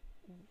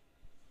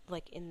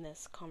 like in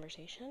this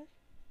conversation,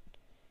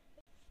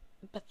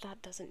 but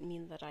that doesn't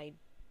mean that I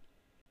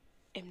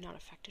am not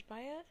affected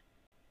by it.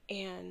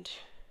 And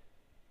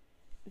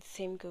the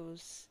same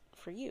goes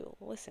for you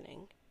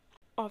listening.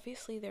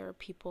 Obviously, there are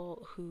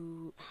people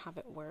who have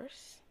it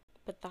worse,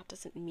 but that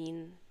doesn't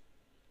mean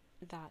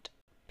that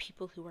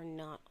people who are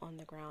not on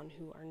the ground,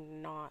 who are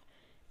not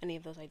any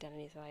of those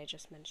identities that I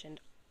just mentioned,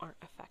 aren't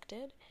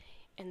affected.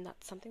 And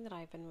that's something that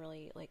I've been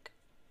really like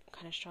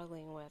kind of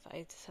struggling with.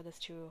 I said this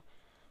to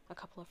a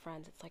couple of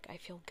friends. It's like, I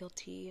feel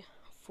guilty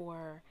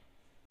for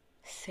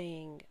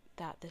saying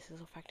that this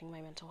is affecting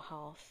my mental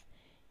health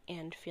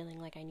and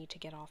feeling like I need to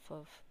get off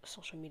of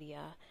social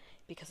media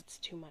because it's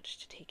too much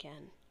to take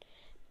in.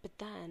 But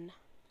then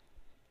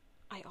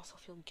I also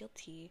feel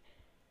guilty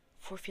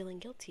for feeling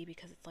guilty,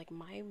 because it's like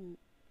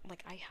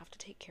I have to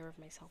take care of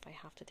myself. I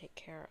have to take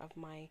care of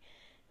my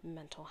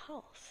mental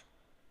health.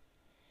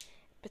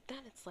 But then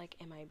it's like,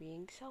 am I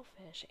being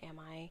selfish? Am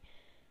I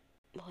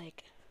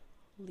like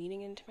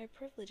leaning into my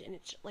privilege? And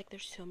it's like,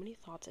 there's so many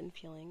thoughts and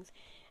feelings,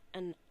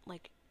 and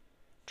like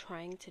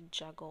trying to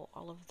juggle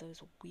all of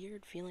those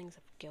weird feelings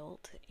of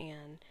guilt,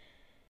 and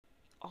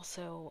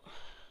also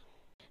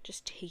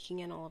just taking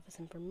in all of this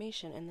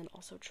information, and then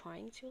also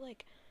trying to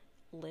like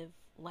live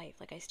life.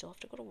 Like, I still have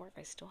to go to work,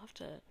 I still have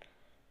to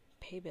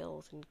pay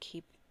bills and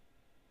keep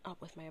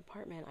up with my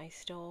apartment. I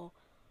still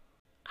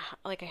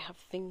I have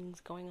things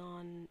going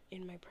on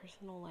in my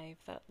personal life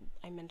that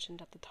I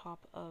mentioned at the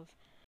top of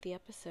the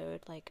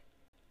episode. Like,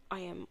 I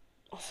am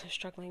also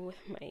struggling with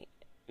my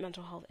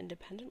mental health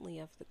independently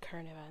of the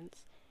current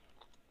events.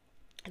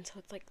 And so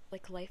it's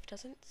like life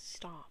doesn't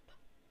stop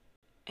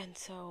And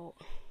so,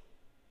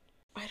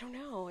 I don't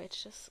know,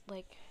 it's just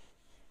like,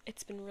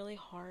 it's been really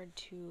hard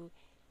to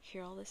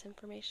hear all this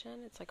information.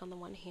 It's like, on the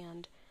one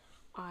hand,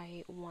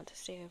 I want to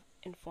stay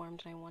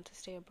informed and I want to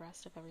stay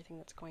abreast of everything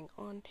that's going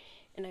on,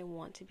 and I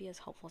want to be as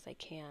helpful as I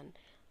can.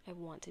 I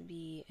want to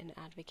be an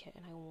advocate,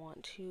 and I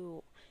want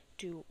to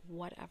do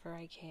whatever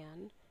I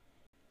can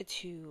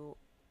to,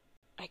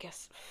 I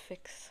guess,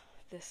 fix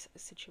this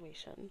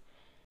situation.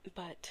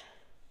 But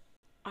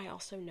I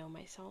also know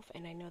myself,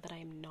 and I know that I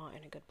am not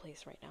in a good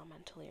place right now,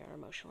 mentally or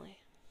emotionally.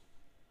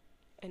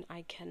 And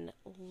I can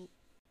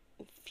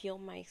feel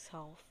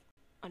myself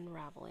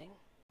unraveling.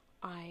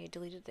 I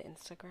deleted the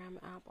Instagram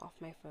app off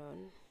my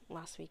phone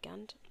last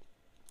weekend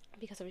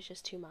because it was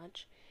just too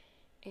much.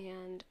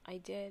 And I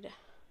did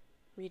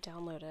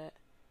re-download it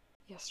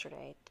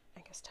yesterday,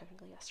 I guess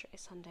technically yesterday,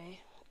 Sunday,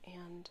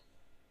 and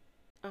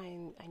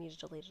I need to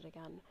delete it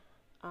again.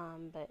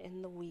 But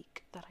in the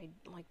week that I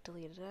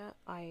deleted it,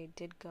 I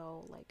did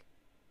go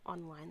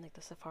online,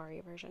 the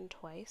Safari version,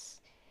 twice,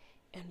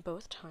 and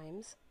both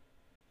times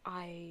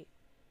I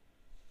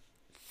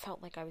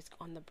felt like I was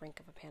on the brink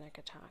of a panic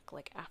attack,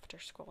 after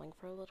scrolling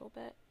for a little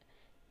bit,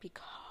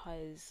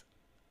 because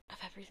of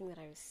everything that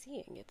I was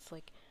seeing. It's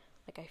like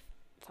I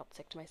felt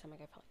sick to my stomach.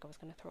 I felt like I was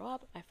going to throw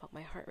up. I felt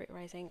my heart rate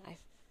rising. I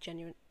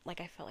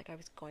felt like I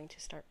was going to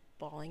start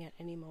bawling at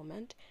any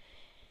moment,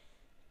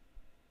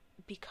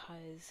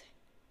 because,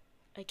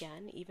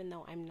 again, even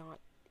though I'm not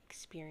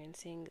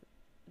experiencing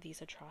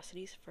these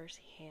atrocities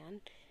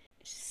firsthand,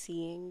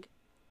 seeing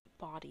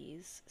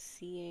bodies,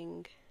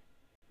 seeing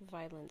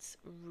violence,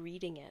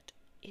 reading it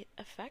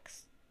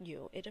affects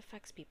you. It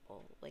affects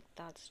people.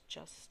 That's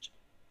just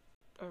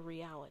a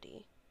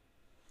reality.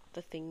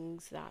 The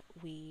things that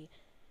we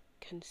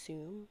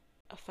consume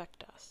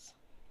affect us.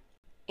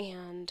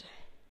 And,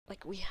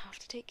 we have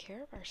to take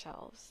care of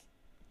ourselves.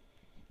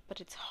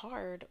 But it's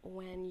hard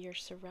when you're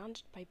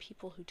surrounded by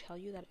people who tell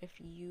you that if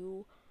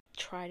you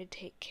try to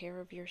take care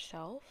of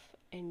yourself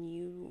and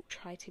you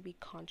try to be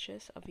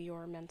conscious of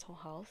your mental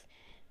health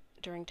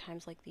during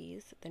times like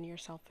these, then you're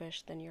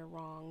selfish, then you're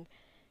wrong,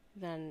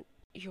 then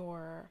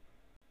you're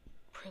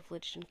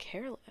privileged and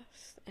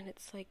careless. And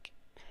it's like,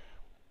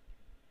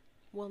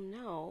 well,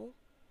 no.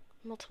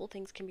 Multiple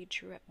things can be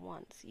true at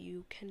once.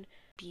 You can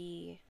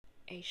be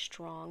a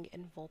strong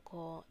and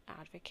vocal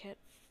advocate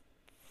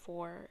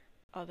for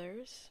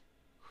others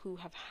who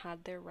have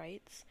had their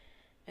rights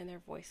and their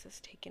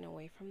voices taken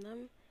away from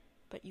them,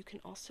 but you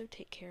can also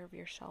take care of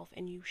yourself,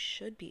 and you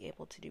should be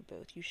able to do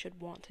both. You should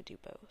want to do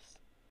both.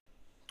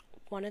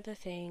 One of the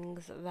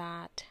things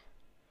that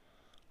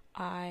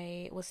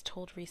I was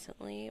told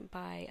recently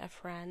by a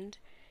friend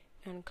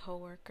and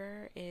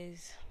coworker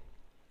is,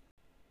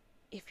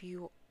 if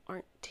you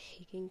aren't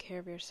taking care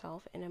of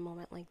yourself in a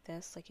moment like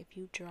this, if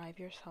you drive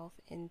yourself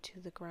into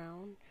the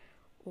ground,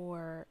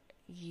 or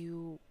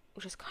you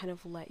just kind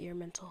of let your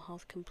mental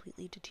health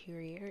completely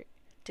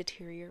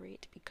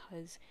deteriorate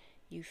because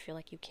you feel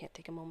like you can't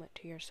take a moment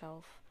to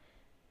yourself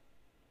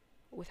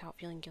without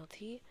feeling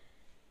guilty,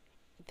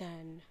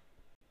 then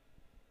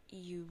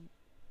you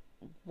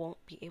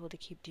won't be able to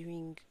keep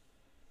doing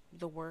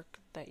the work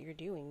that you're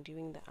doing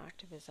the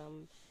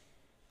activism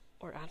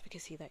or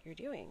advocacy that you're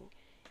doing.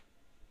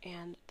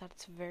 And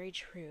that's very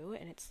true,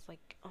 and it's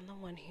on the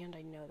one hand,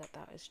 I know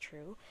that is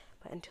true,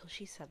 but until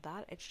she said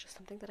that, it's just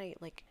something that I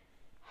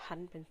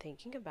hadn't been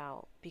thinking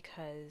about,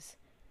 because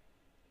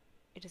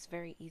it is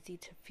very easy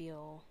to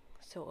feel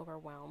so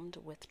overwhelmed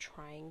with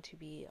trying to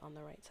be on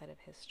the right side of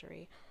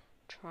history,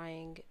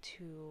 trying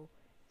to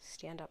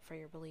stand up for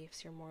your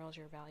beliefs, your morals,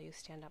 your values,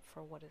 stand up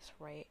for what is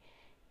right,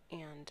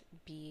 and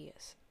be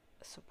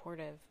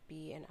supportive,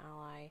 be an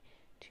ally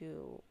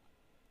to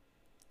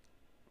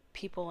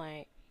people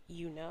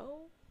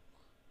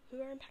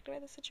who are impacted by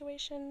the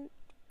situation,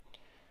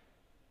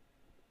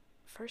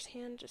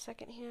 firsthand,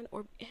 secondhand,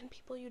 and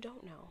people you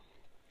don't know.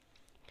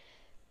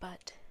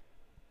 But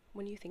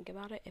when you think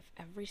about it, if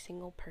every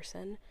single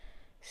person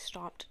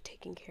stopped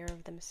taking care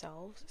of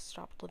themselves,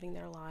 stopped living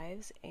their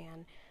lives,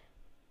 and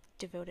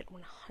devoted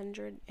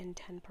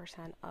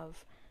 110%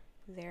 of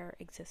their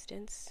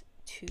existence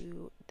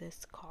to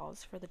this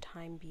cause for the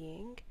time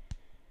being,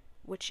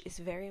 which is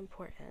very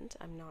important.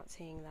 I'm not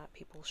saying that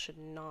people should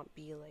not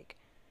be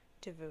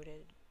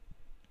devoted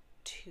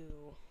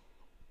to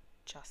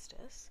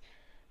justice,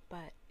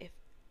 but if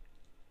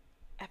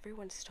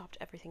everyone stopped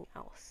everything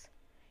else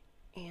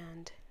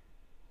and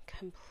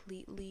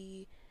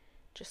completely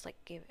just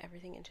gave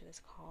everything into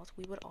this cause,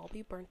 we would all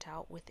be burnt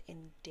out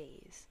within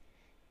days.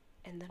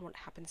 And then what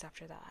happens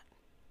after that?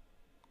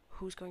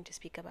 Who's going to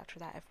speak up after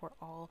that if we're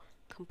all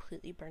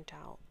completely burnt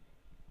out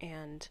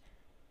and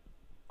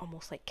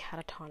almost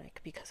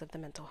catatonic because of the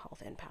mental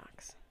health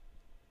impacts?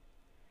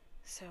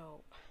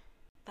 So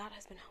that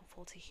has been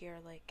helpful to hear,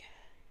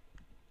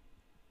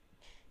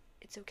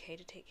 it's okay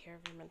to take care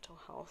of your mental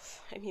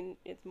health. I mean,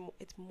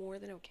 it's more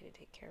than okay to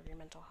take care of your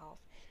mental health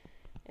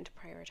and to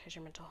prioritize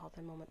your mental health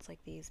in moments like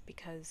these,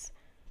 because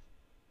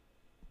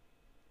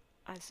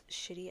as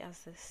shitty as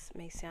this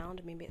may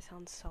sound, maybe it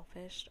sounds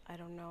selfish, I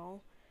don't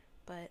know,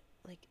 but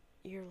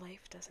your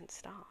life doesn't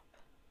stop.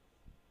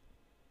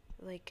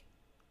 Like,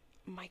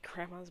 my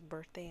grandma's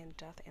birthday and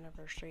death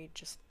anniversary,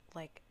 just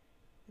like,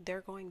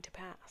 they're going to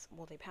pass.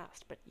 Well, they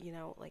passed, but you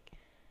know, like,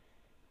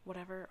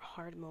 whatever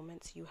hard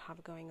moments you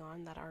have going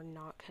on that are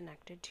not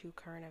connected to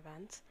current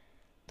events,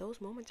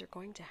 those moments are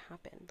going to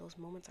happen. Those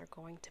moments are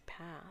going to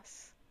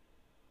pass.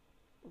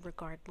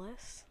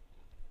 Regardless,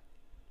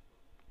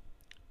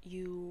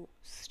 you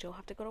still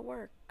have to go to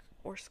work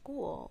or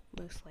school,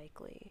 most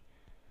likely.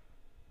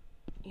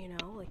 You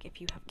know, like,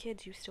 if you have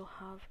kids, you still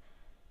have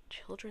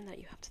children that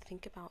you have to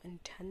think about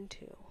and tend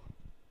to.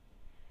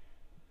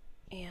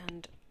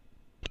 And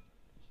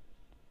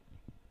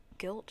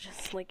guilt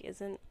just, like,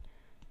 isn't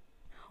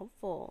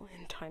helpful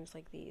in times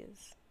like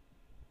these.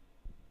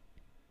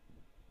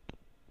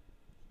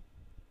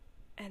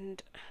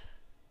 And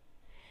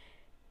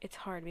it's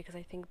hard because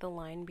I think the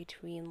line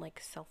between,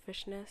 like,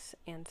 selfishness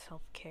and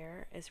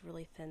self-care is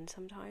really thin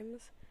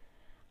sometimes.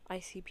 I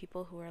see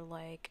people who are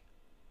like,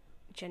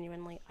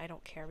 genuinely, I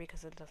don't care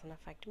because it doesn't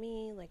affect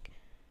me, like,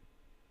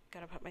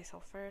 gotta put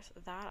myself first.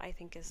 That, I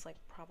think, is, like,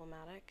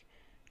 problematic.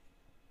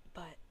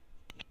 But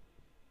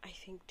I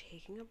think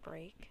taking a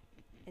break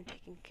and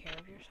taking care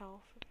of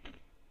yourself,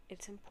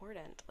 it's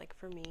important. Like,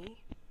 for me,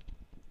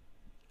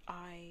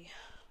 I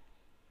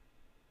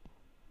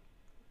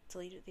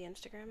deleted the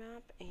Instagram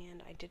app,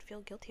 and I did feel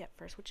guilty at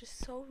first, which is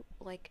so,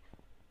 like,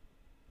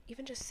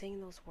 even just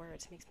saying those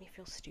words makes me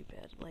feel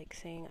stupid. Like,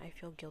 saying I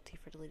feel guilty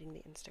for deleting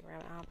the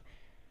Instagram app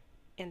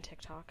and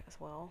TikTok as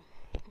well,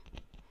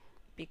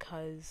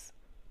 because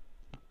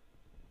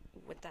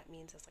what that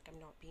means is, like, I'm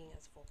not being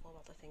as vocal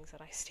about the things that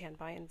I stand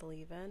by and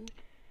believe in.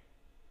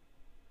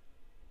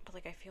 But,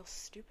 like, I feel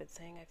stupid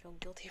saying I feel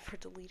guilty for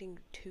deleting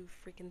 2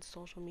 freaking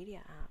social media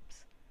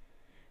apps.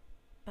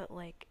 But,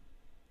 like,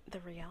 the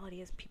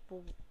reality is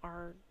people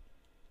are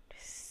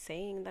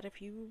saying that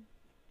if you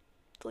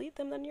delete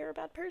them, then you're a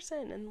bad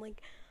person. And,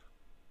 like,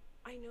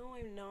 I know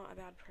I'm not a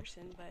bad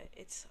person, but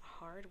it's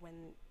hard when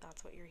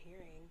that's what you're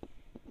hearing.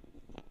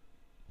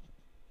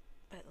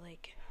 But,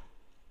 like,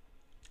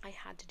 I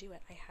had to do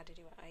it.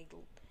 I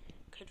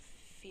could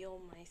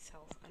feel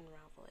myself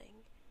unraveling.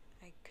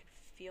 I could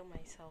feel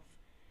myself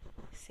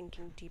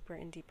sinking deeper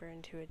and deeper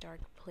into a dark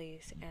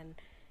place, and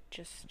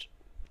just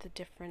the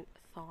different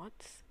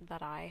thoughts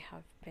that I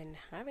have been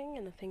having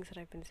and the things that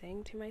I've been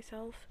saying to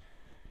myself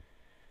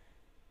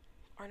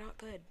are not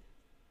good.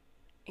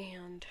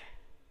 And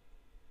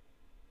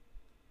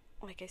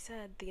like I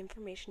said, the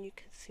information you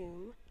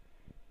consume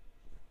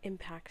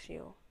impacts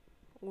you,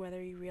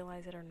 whether you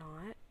realize it or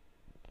not.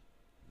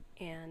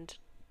 And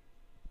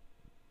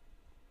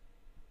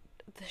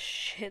the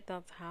shit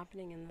that's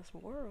happening in this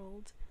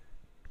world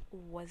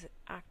was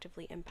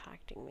actively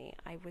impacting me.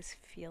 I was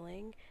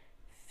feeling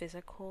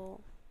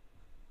physical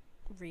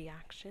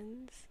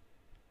reactions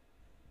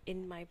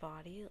in my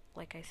body,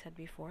 like I said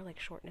before, like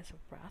shortness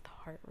of breath,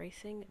 heart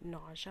racing,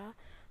 nausea,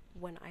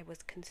 when I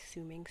was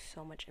consuming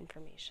so much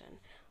information.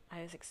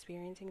 I was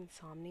experiencing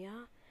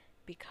insomnia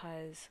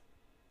because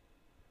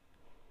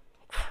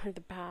for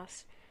the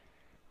past,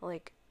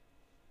 like,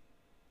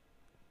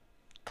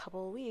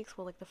 couple of weeks,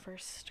 well, like the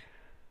first,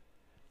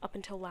 up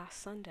until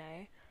last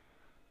Sunday,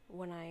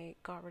 when I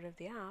got rid of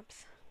the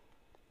apps,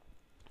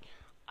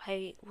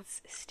 I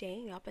was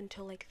staying up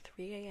until like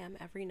 3 a.m.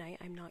 every night,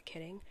 I'm not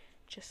kidding,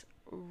 just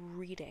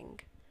reading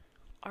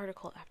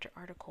article after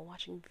article,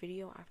 watching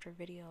video after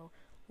video,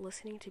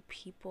 listening to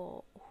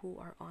people who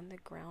are on the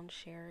ground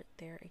share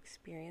their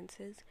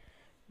experiences,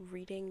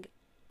 reading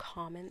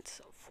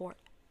comments for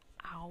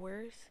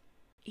hours,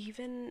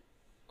 even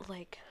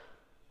like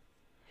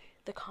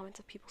the comments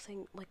of people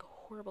saying like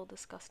horrible,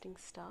 disgusting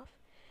stuff.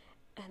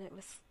 And it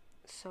was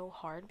so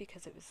hard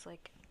because it was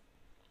like,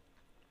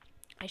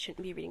 I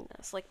shouldn't be reading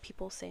this. Like,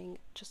 people saying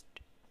just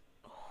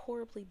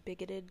horribly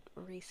bigoted,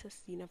 racist,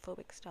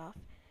 xenophobic stuff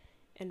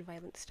and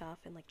violent stuff,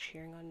 and like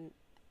cheering on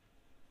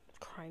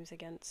crimes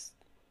against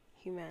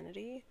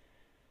humanity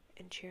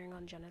and cheering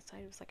on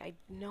genocide. It was like, I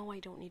know I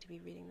don't need to be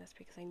reading this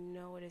because I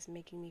know it is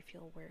making me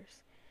feel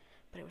worse.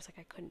 But it was like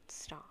I couldn't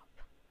stop.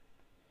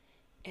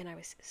 And I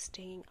was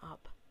staying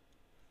up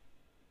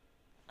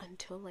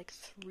until like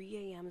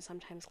 3 a.m.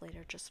 sometimes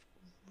later, just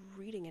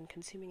reading and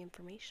consuming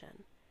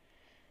information.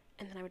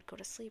 And then I would go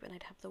to sleep, and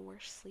I'd have the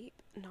worst sleep,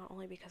 not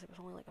only because it was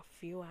only like a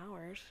few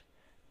hours,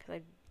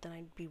 because then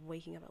I'd be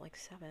waking up at like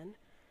 7,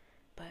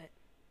 but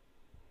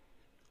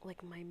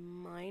like my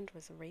mind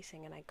was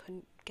racing, and I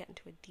couldn't get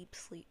into a deep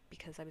sleep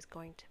because I was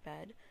going to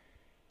bed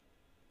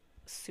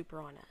super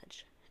on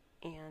edge.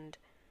 And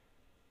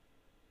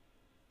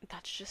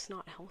that's just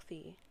not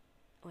healthy.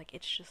 Like,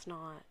 it's just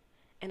not.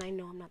 And I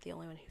know I'm not the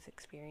only one who's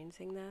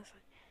experiencing this.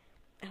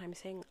 And I'm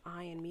saying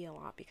I and me a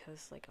lot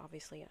because, like,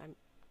 obviously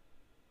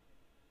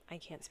I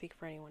can't speak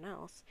for anyone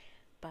else.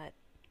 But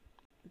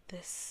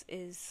this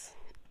is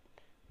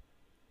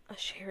a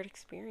shared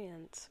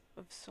experience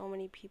of so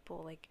many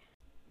people. Like,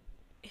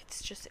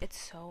 it's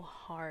so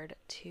hard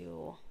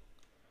to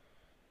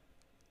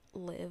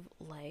live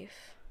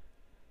life,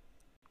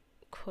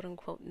 quote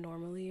unquote,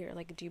 normally, or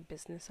like do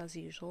business as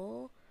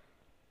usual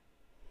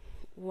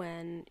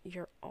when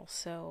you're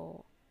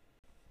also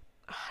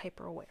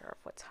hyper aware of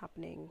what's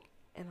happening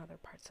in other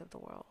parts of the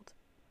world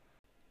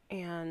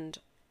and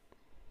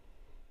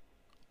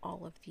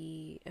all of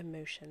the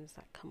emotions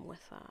that come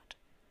with that.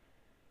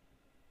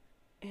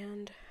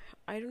 And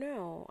I don't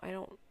know. I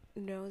don't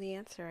know the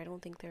answer. I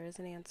don't think there is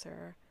an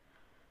answer.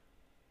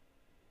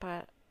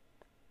 But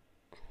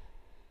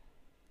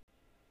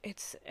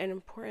it's an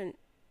important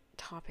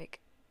topic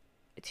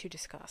to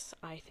discuss,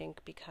 I think,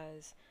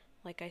 because,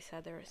 like I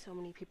said, there are so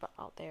many people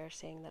out there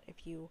saying that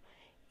if you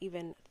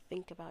even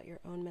think about your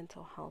own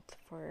mental health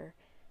for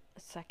a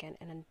second,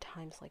 and in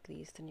times like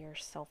these, then you're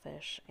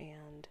selfish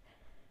and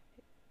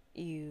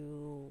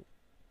you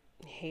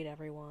hate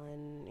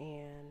everyone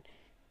and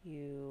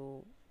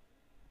you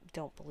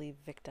don't believe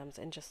victims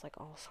and just like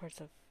all sorts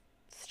of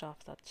stuff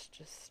that's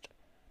just,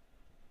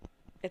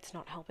 it's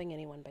not helping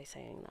anyone by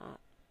saying that.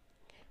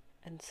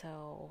 And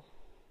so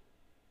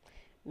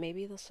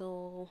maybe this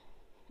will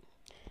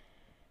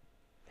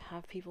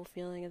have people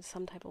feeling in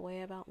some type of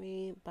way about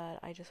me, but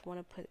I just want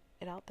to put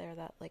it out there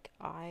that like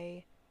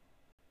I'm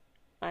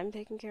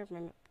taking care of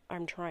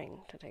I'm trying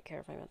to take care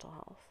of my mental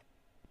health.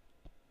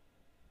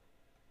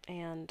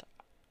 And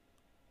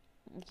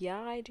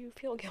yeah, I do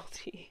feel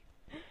guilty.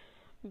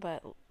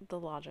 But the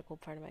logical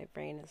part of my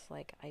brain is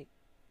like, it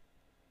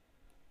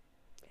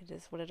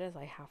is what it is.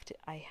 I have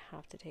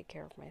to take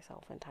care of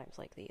myself in times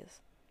like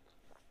these.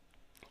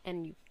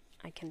 And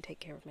I can take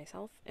care of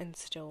myself and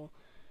still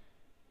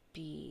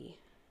be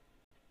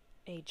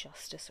a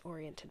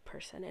justice-oriented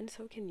person, and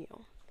so can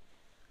you.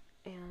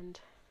 And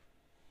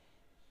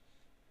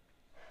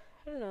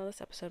I don't know,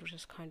 this episode was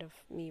just kind of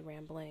me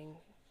rambling,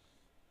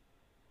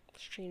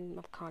 stream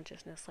of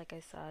consciousness, like I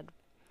said,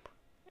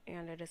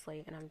 and it is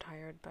late and I'm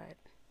tired, but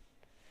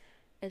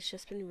it's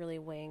just been really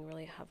weighing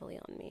really heavily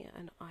on me,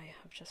 and I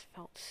have just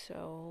felt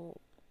so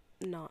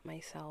not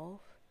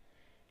myself,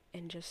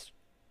 and just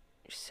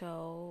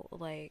so,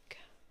 like,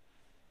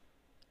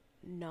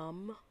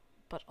 numb,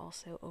 but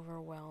also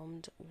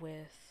overwhelmed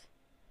with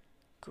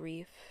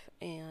grief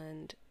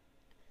and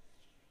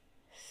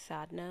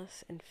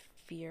sadness and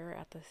fear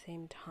at the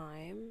same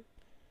time.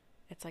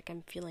 It's like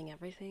I'm feeling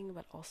everything,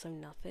 but also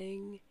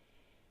nothing,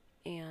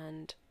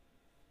 and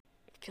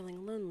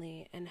feeling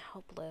lonely and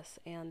helpless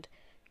and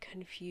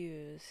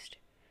confused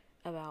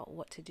about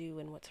what to do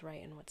and what's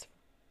right and what's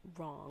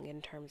wrong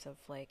in terms of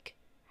like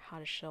how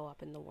to show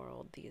up in the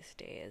world these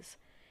days.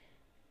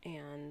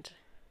 And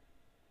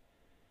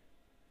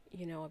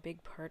you know, a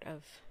big part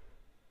of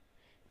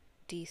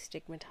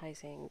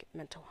destigmatizing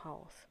mental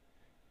health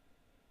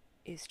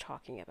is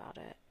talking about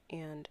it.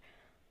 And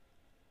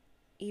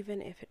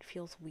even if it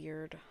feels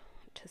weird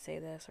to say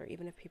this, or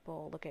even if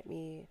people look at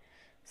me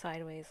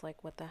sideways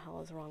like, what the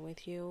hell is wrong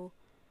with you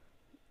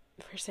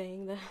for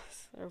saying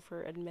this or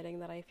for admitting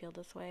that I feel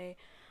this way,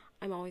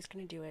 I'm always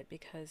going to do it,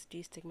 because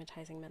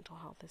destigmatizing mental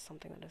health is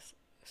something that is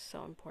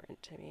so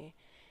important to me,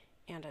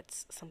 and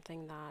it's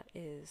something that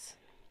is,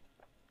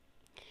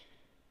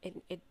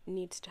 it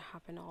needs to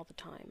happen all the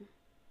time.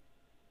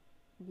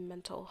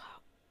 Mental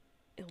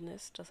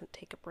illness doesn't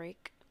take a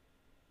break.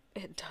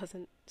 It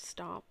doesn't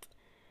stop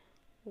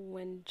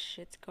when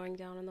shit's going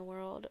down in the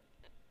world,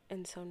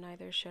 and so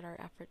neither should our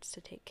efforts to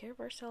take care of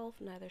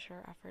ourselves, neither should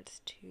our efforts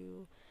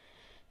to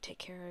take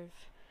care of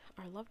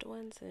our loved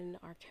ones and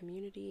our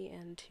community,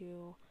 and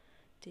to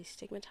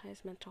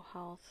destigmatize mental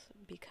health,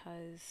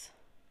 because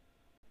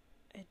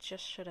it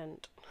just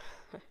shouldn't.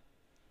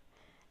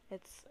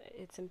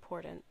 It's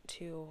important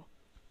to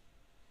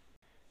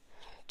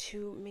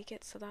make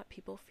it so that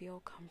people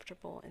feel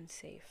comfortable and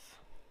safe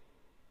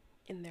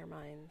in their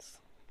minds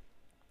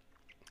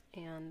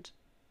and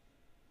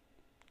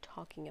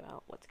talking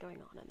about what's going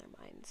on in their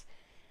minds.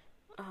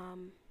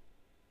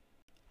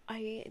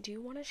 I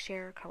do want to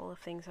share a couple of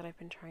things that I've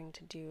been trying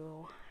to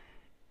do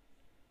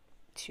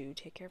to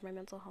take care of my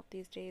mental health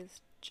these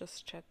days,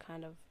 just to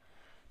kind of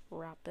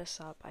wrap this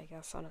up, I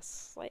guess, on a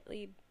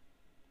slightly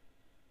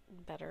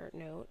better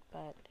note.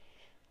 But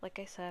like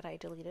I said, I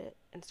deleted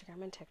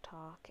Instagram and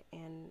TikTok,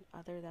 and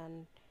other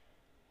than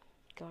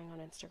going on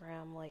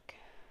Instagram like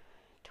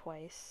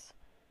twice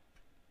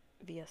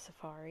via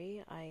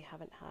Safari, I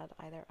haven't had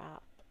either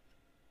app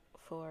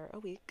for a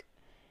week.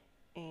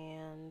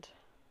 And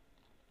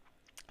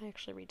I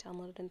actually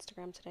re-downloaded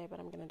Instagram today, but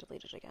I'm going to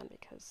delete it again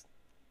because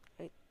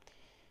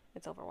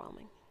it's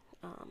overwhelming.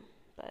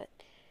 But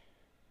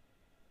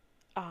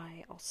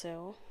I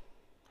also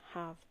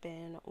have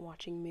been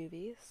watching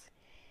movies,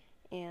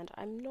 and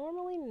I'm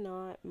normally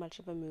not much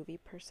of a movie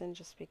person,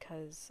 just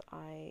because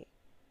I'm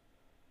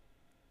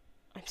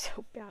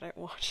so bad at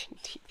watching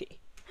TV.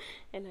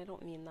 And I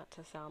don't mean that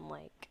to sound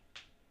like,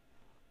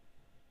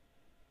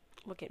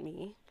 look at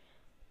me,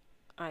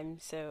 I'm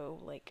so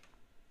like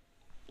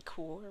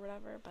cool or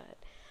whatever, but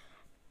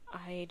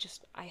I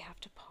have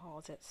to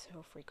pause it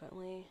so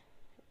frequently,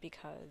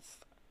 because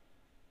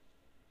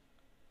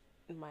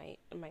my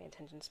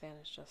attention span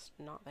is just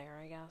not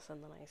there, I guess,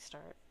 and then I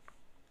start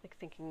like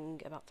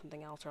thinking about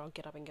something else, or I'll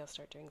get up and go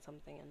start doing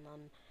something, and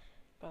then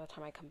by the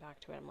time I come back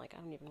to it, I'm like,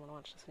 I don't even want to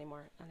watch this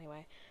anymore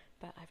anyway.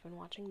 but I've been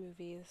watching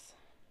movies,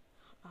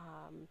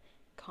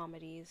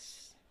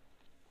 comedies,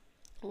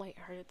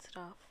 lighthearted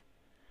stuff.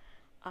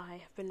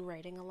 I have been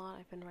writing a lot.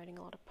 I've been writing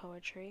a lot of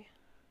poetry.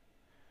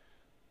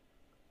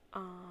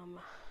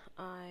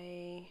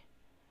 I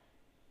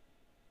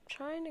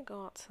trying to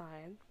go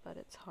outside, but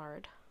it's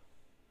hard.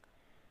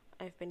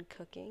 I've been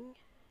cooking,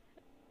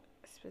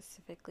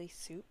 specifically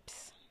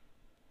soups,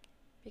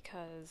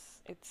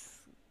 because it's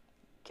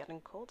getting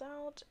cold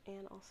out,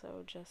 and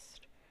also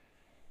just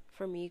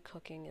for me,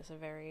 cooking is a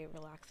very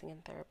relaxing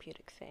and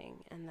therapeutic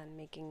thing, and then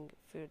making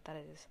food that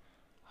is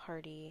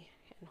hearty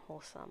and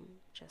wholesome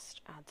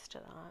just adds to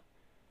that.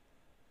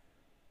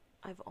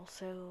 I've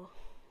also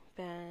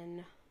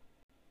been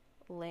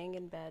laying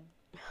in bed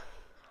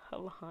a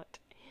lot.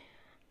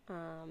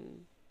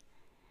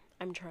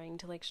 I'm trying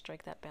to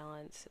strike that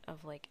balance of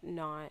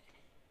not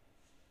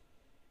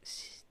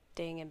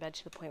staying in bed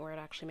to the point where it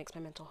actually makes my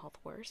mental health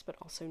worse, but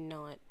also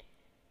not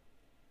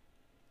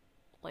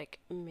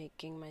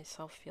making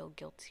myself feel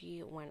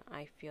guilty when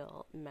I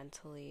feel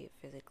mentally,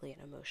 physically,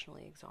 and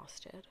emotionally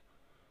exhausted,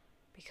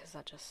 because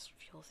that just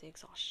fuels the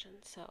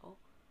exhaustion. So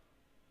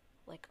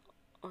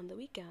on the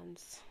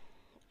weekends,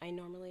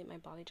 my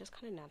body just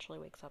kind of naturally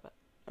wakes up at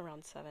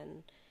around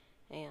 7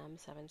 a.m.,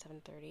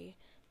 7:30.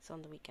 So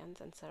on the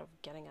weekends, instead of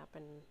getting up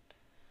and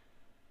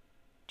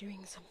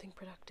doing something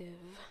productive,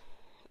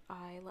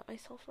 I let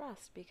myself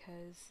rest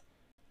because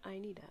I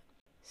need it.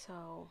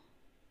 So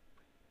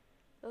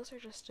those are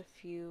just a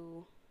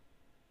few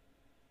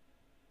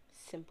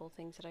simple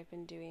things that I've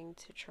been doing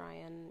to try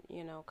and,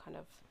 kind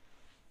of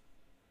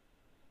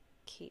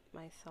keep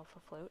myself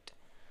afloat.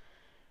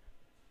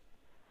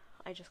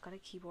 I just got a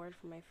keyboard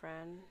from my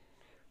friend,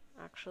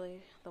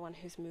 actually, the one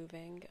who's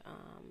moving.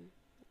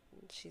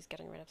 She's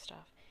getting rid of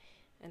stuff.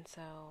 And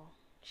so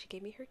she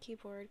gave me her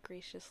keyboard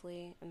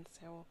graciously, and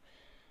so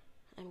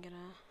I'm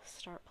gonna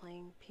start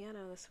playing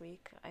piano this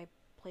week. I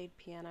played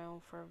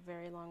piano for a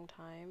very long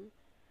time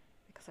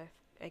because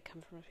I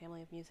come from a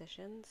family of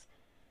musicians,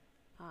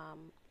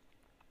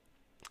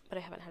 but I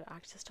haven't had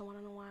access to one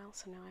in a while,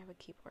 so now I have a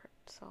keyboard.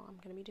 So I'm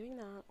gonna be doing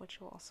that, which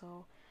will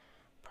also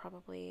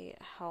probably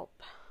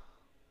help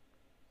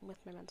with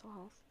my mental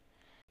health.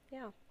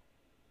 Yeah.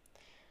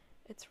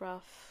 It's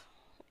rough.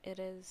 It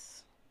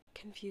is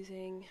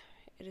confusing.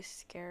 It is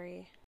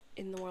scary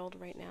in the world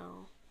right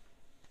now.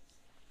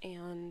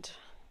 And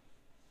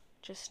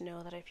just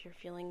know that if you're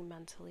feeling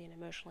mentally and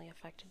emotionally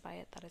affected by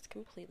it, that it's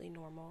completely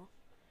normal.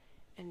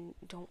 And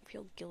don't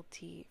feel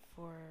guilty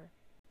for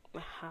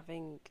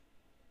having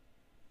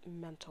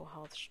mental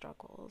health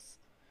struggles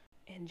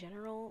in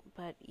general,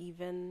 but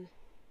even,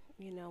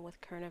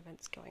 with current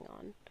events going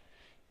on.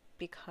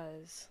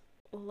 Because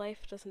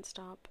life doesn't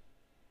stop.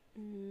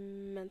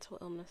 Mental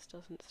illness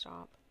doesn't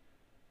stop.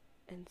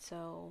 And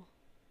so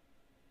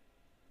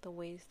the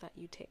ways that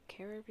you take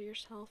care of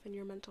yourself and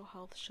your mental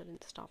health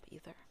shouldn't stop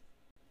either.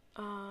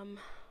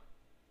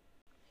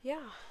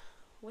 Yeah,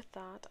 with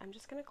that, I'm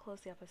just gonna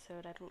close the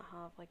episode. I don't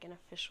have an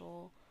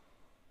official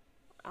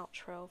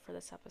outro for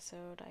this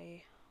episode.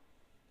 I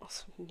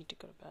also need to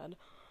go to bed.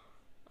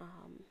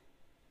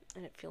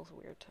 And it feels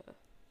weird to,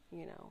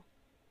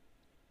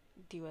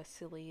 do a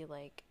silly,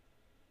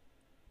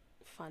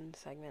 fun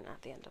segment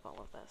at the end of all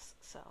of this.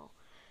 So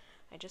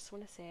I just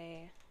want to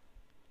say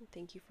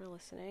thank you for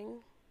listening,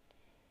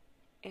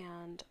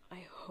 and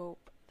I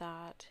hope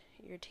that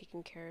you're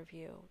taking care of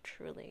you,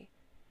 truly.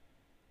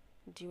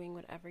 Doing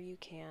whatever you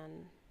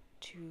can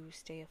to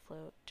stay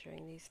afloat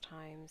during these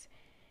times,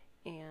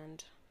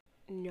 and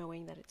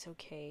knowing that it's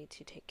okay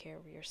to take care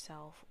of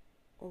yourself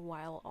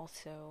while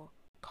also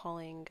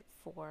calling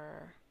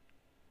for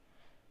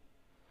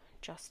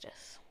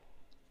justice.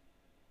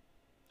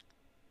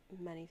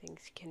 Many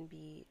things can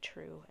be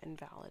true and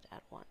valid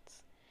at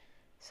once.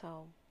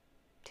 So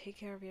take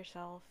care of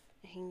yourself,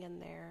 hang in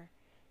there,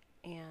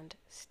 and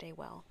stay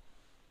well.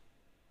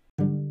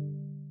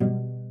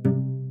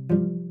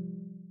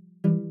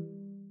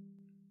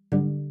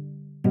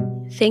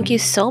 Thank you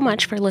so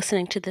much for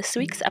listening to this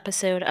week's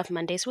episode of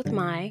Mondays with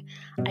Mai.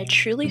 I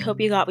truly hope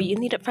you got what you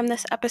needed from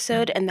this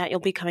episode and that you'll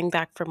be coming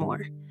back for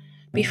more.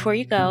 Before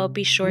you go,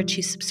 be sure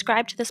to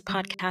subscribe to this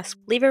podcast,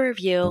 leave a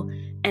review,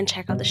 and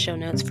check out the show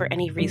notes for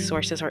any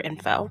resources or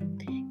info.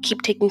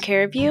 Keep taking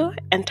care of you,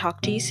 and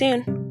talk to you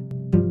soon.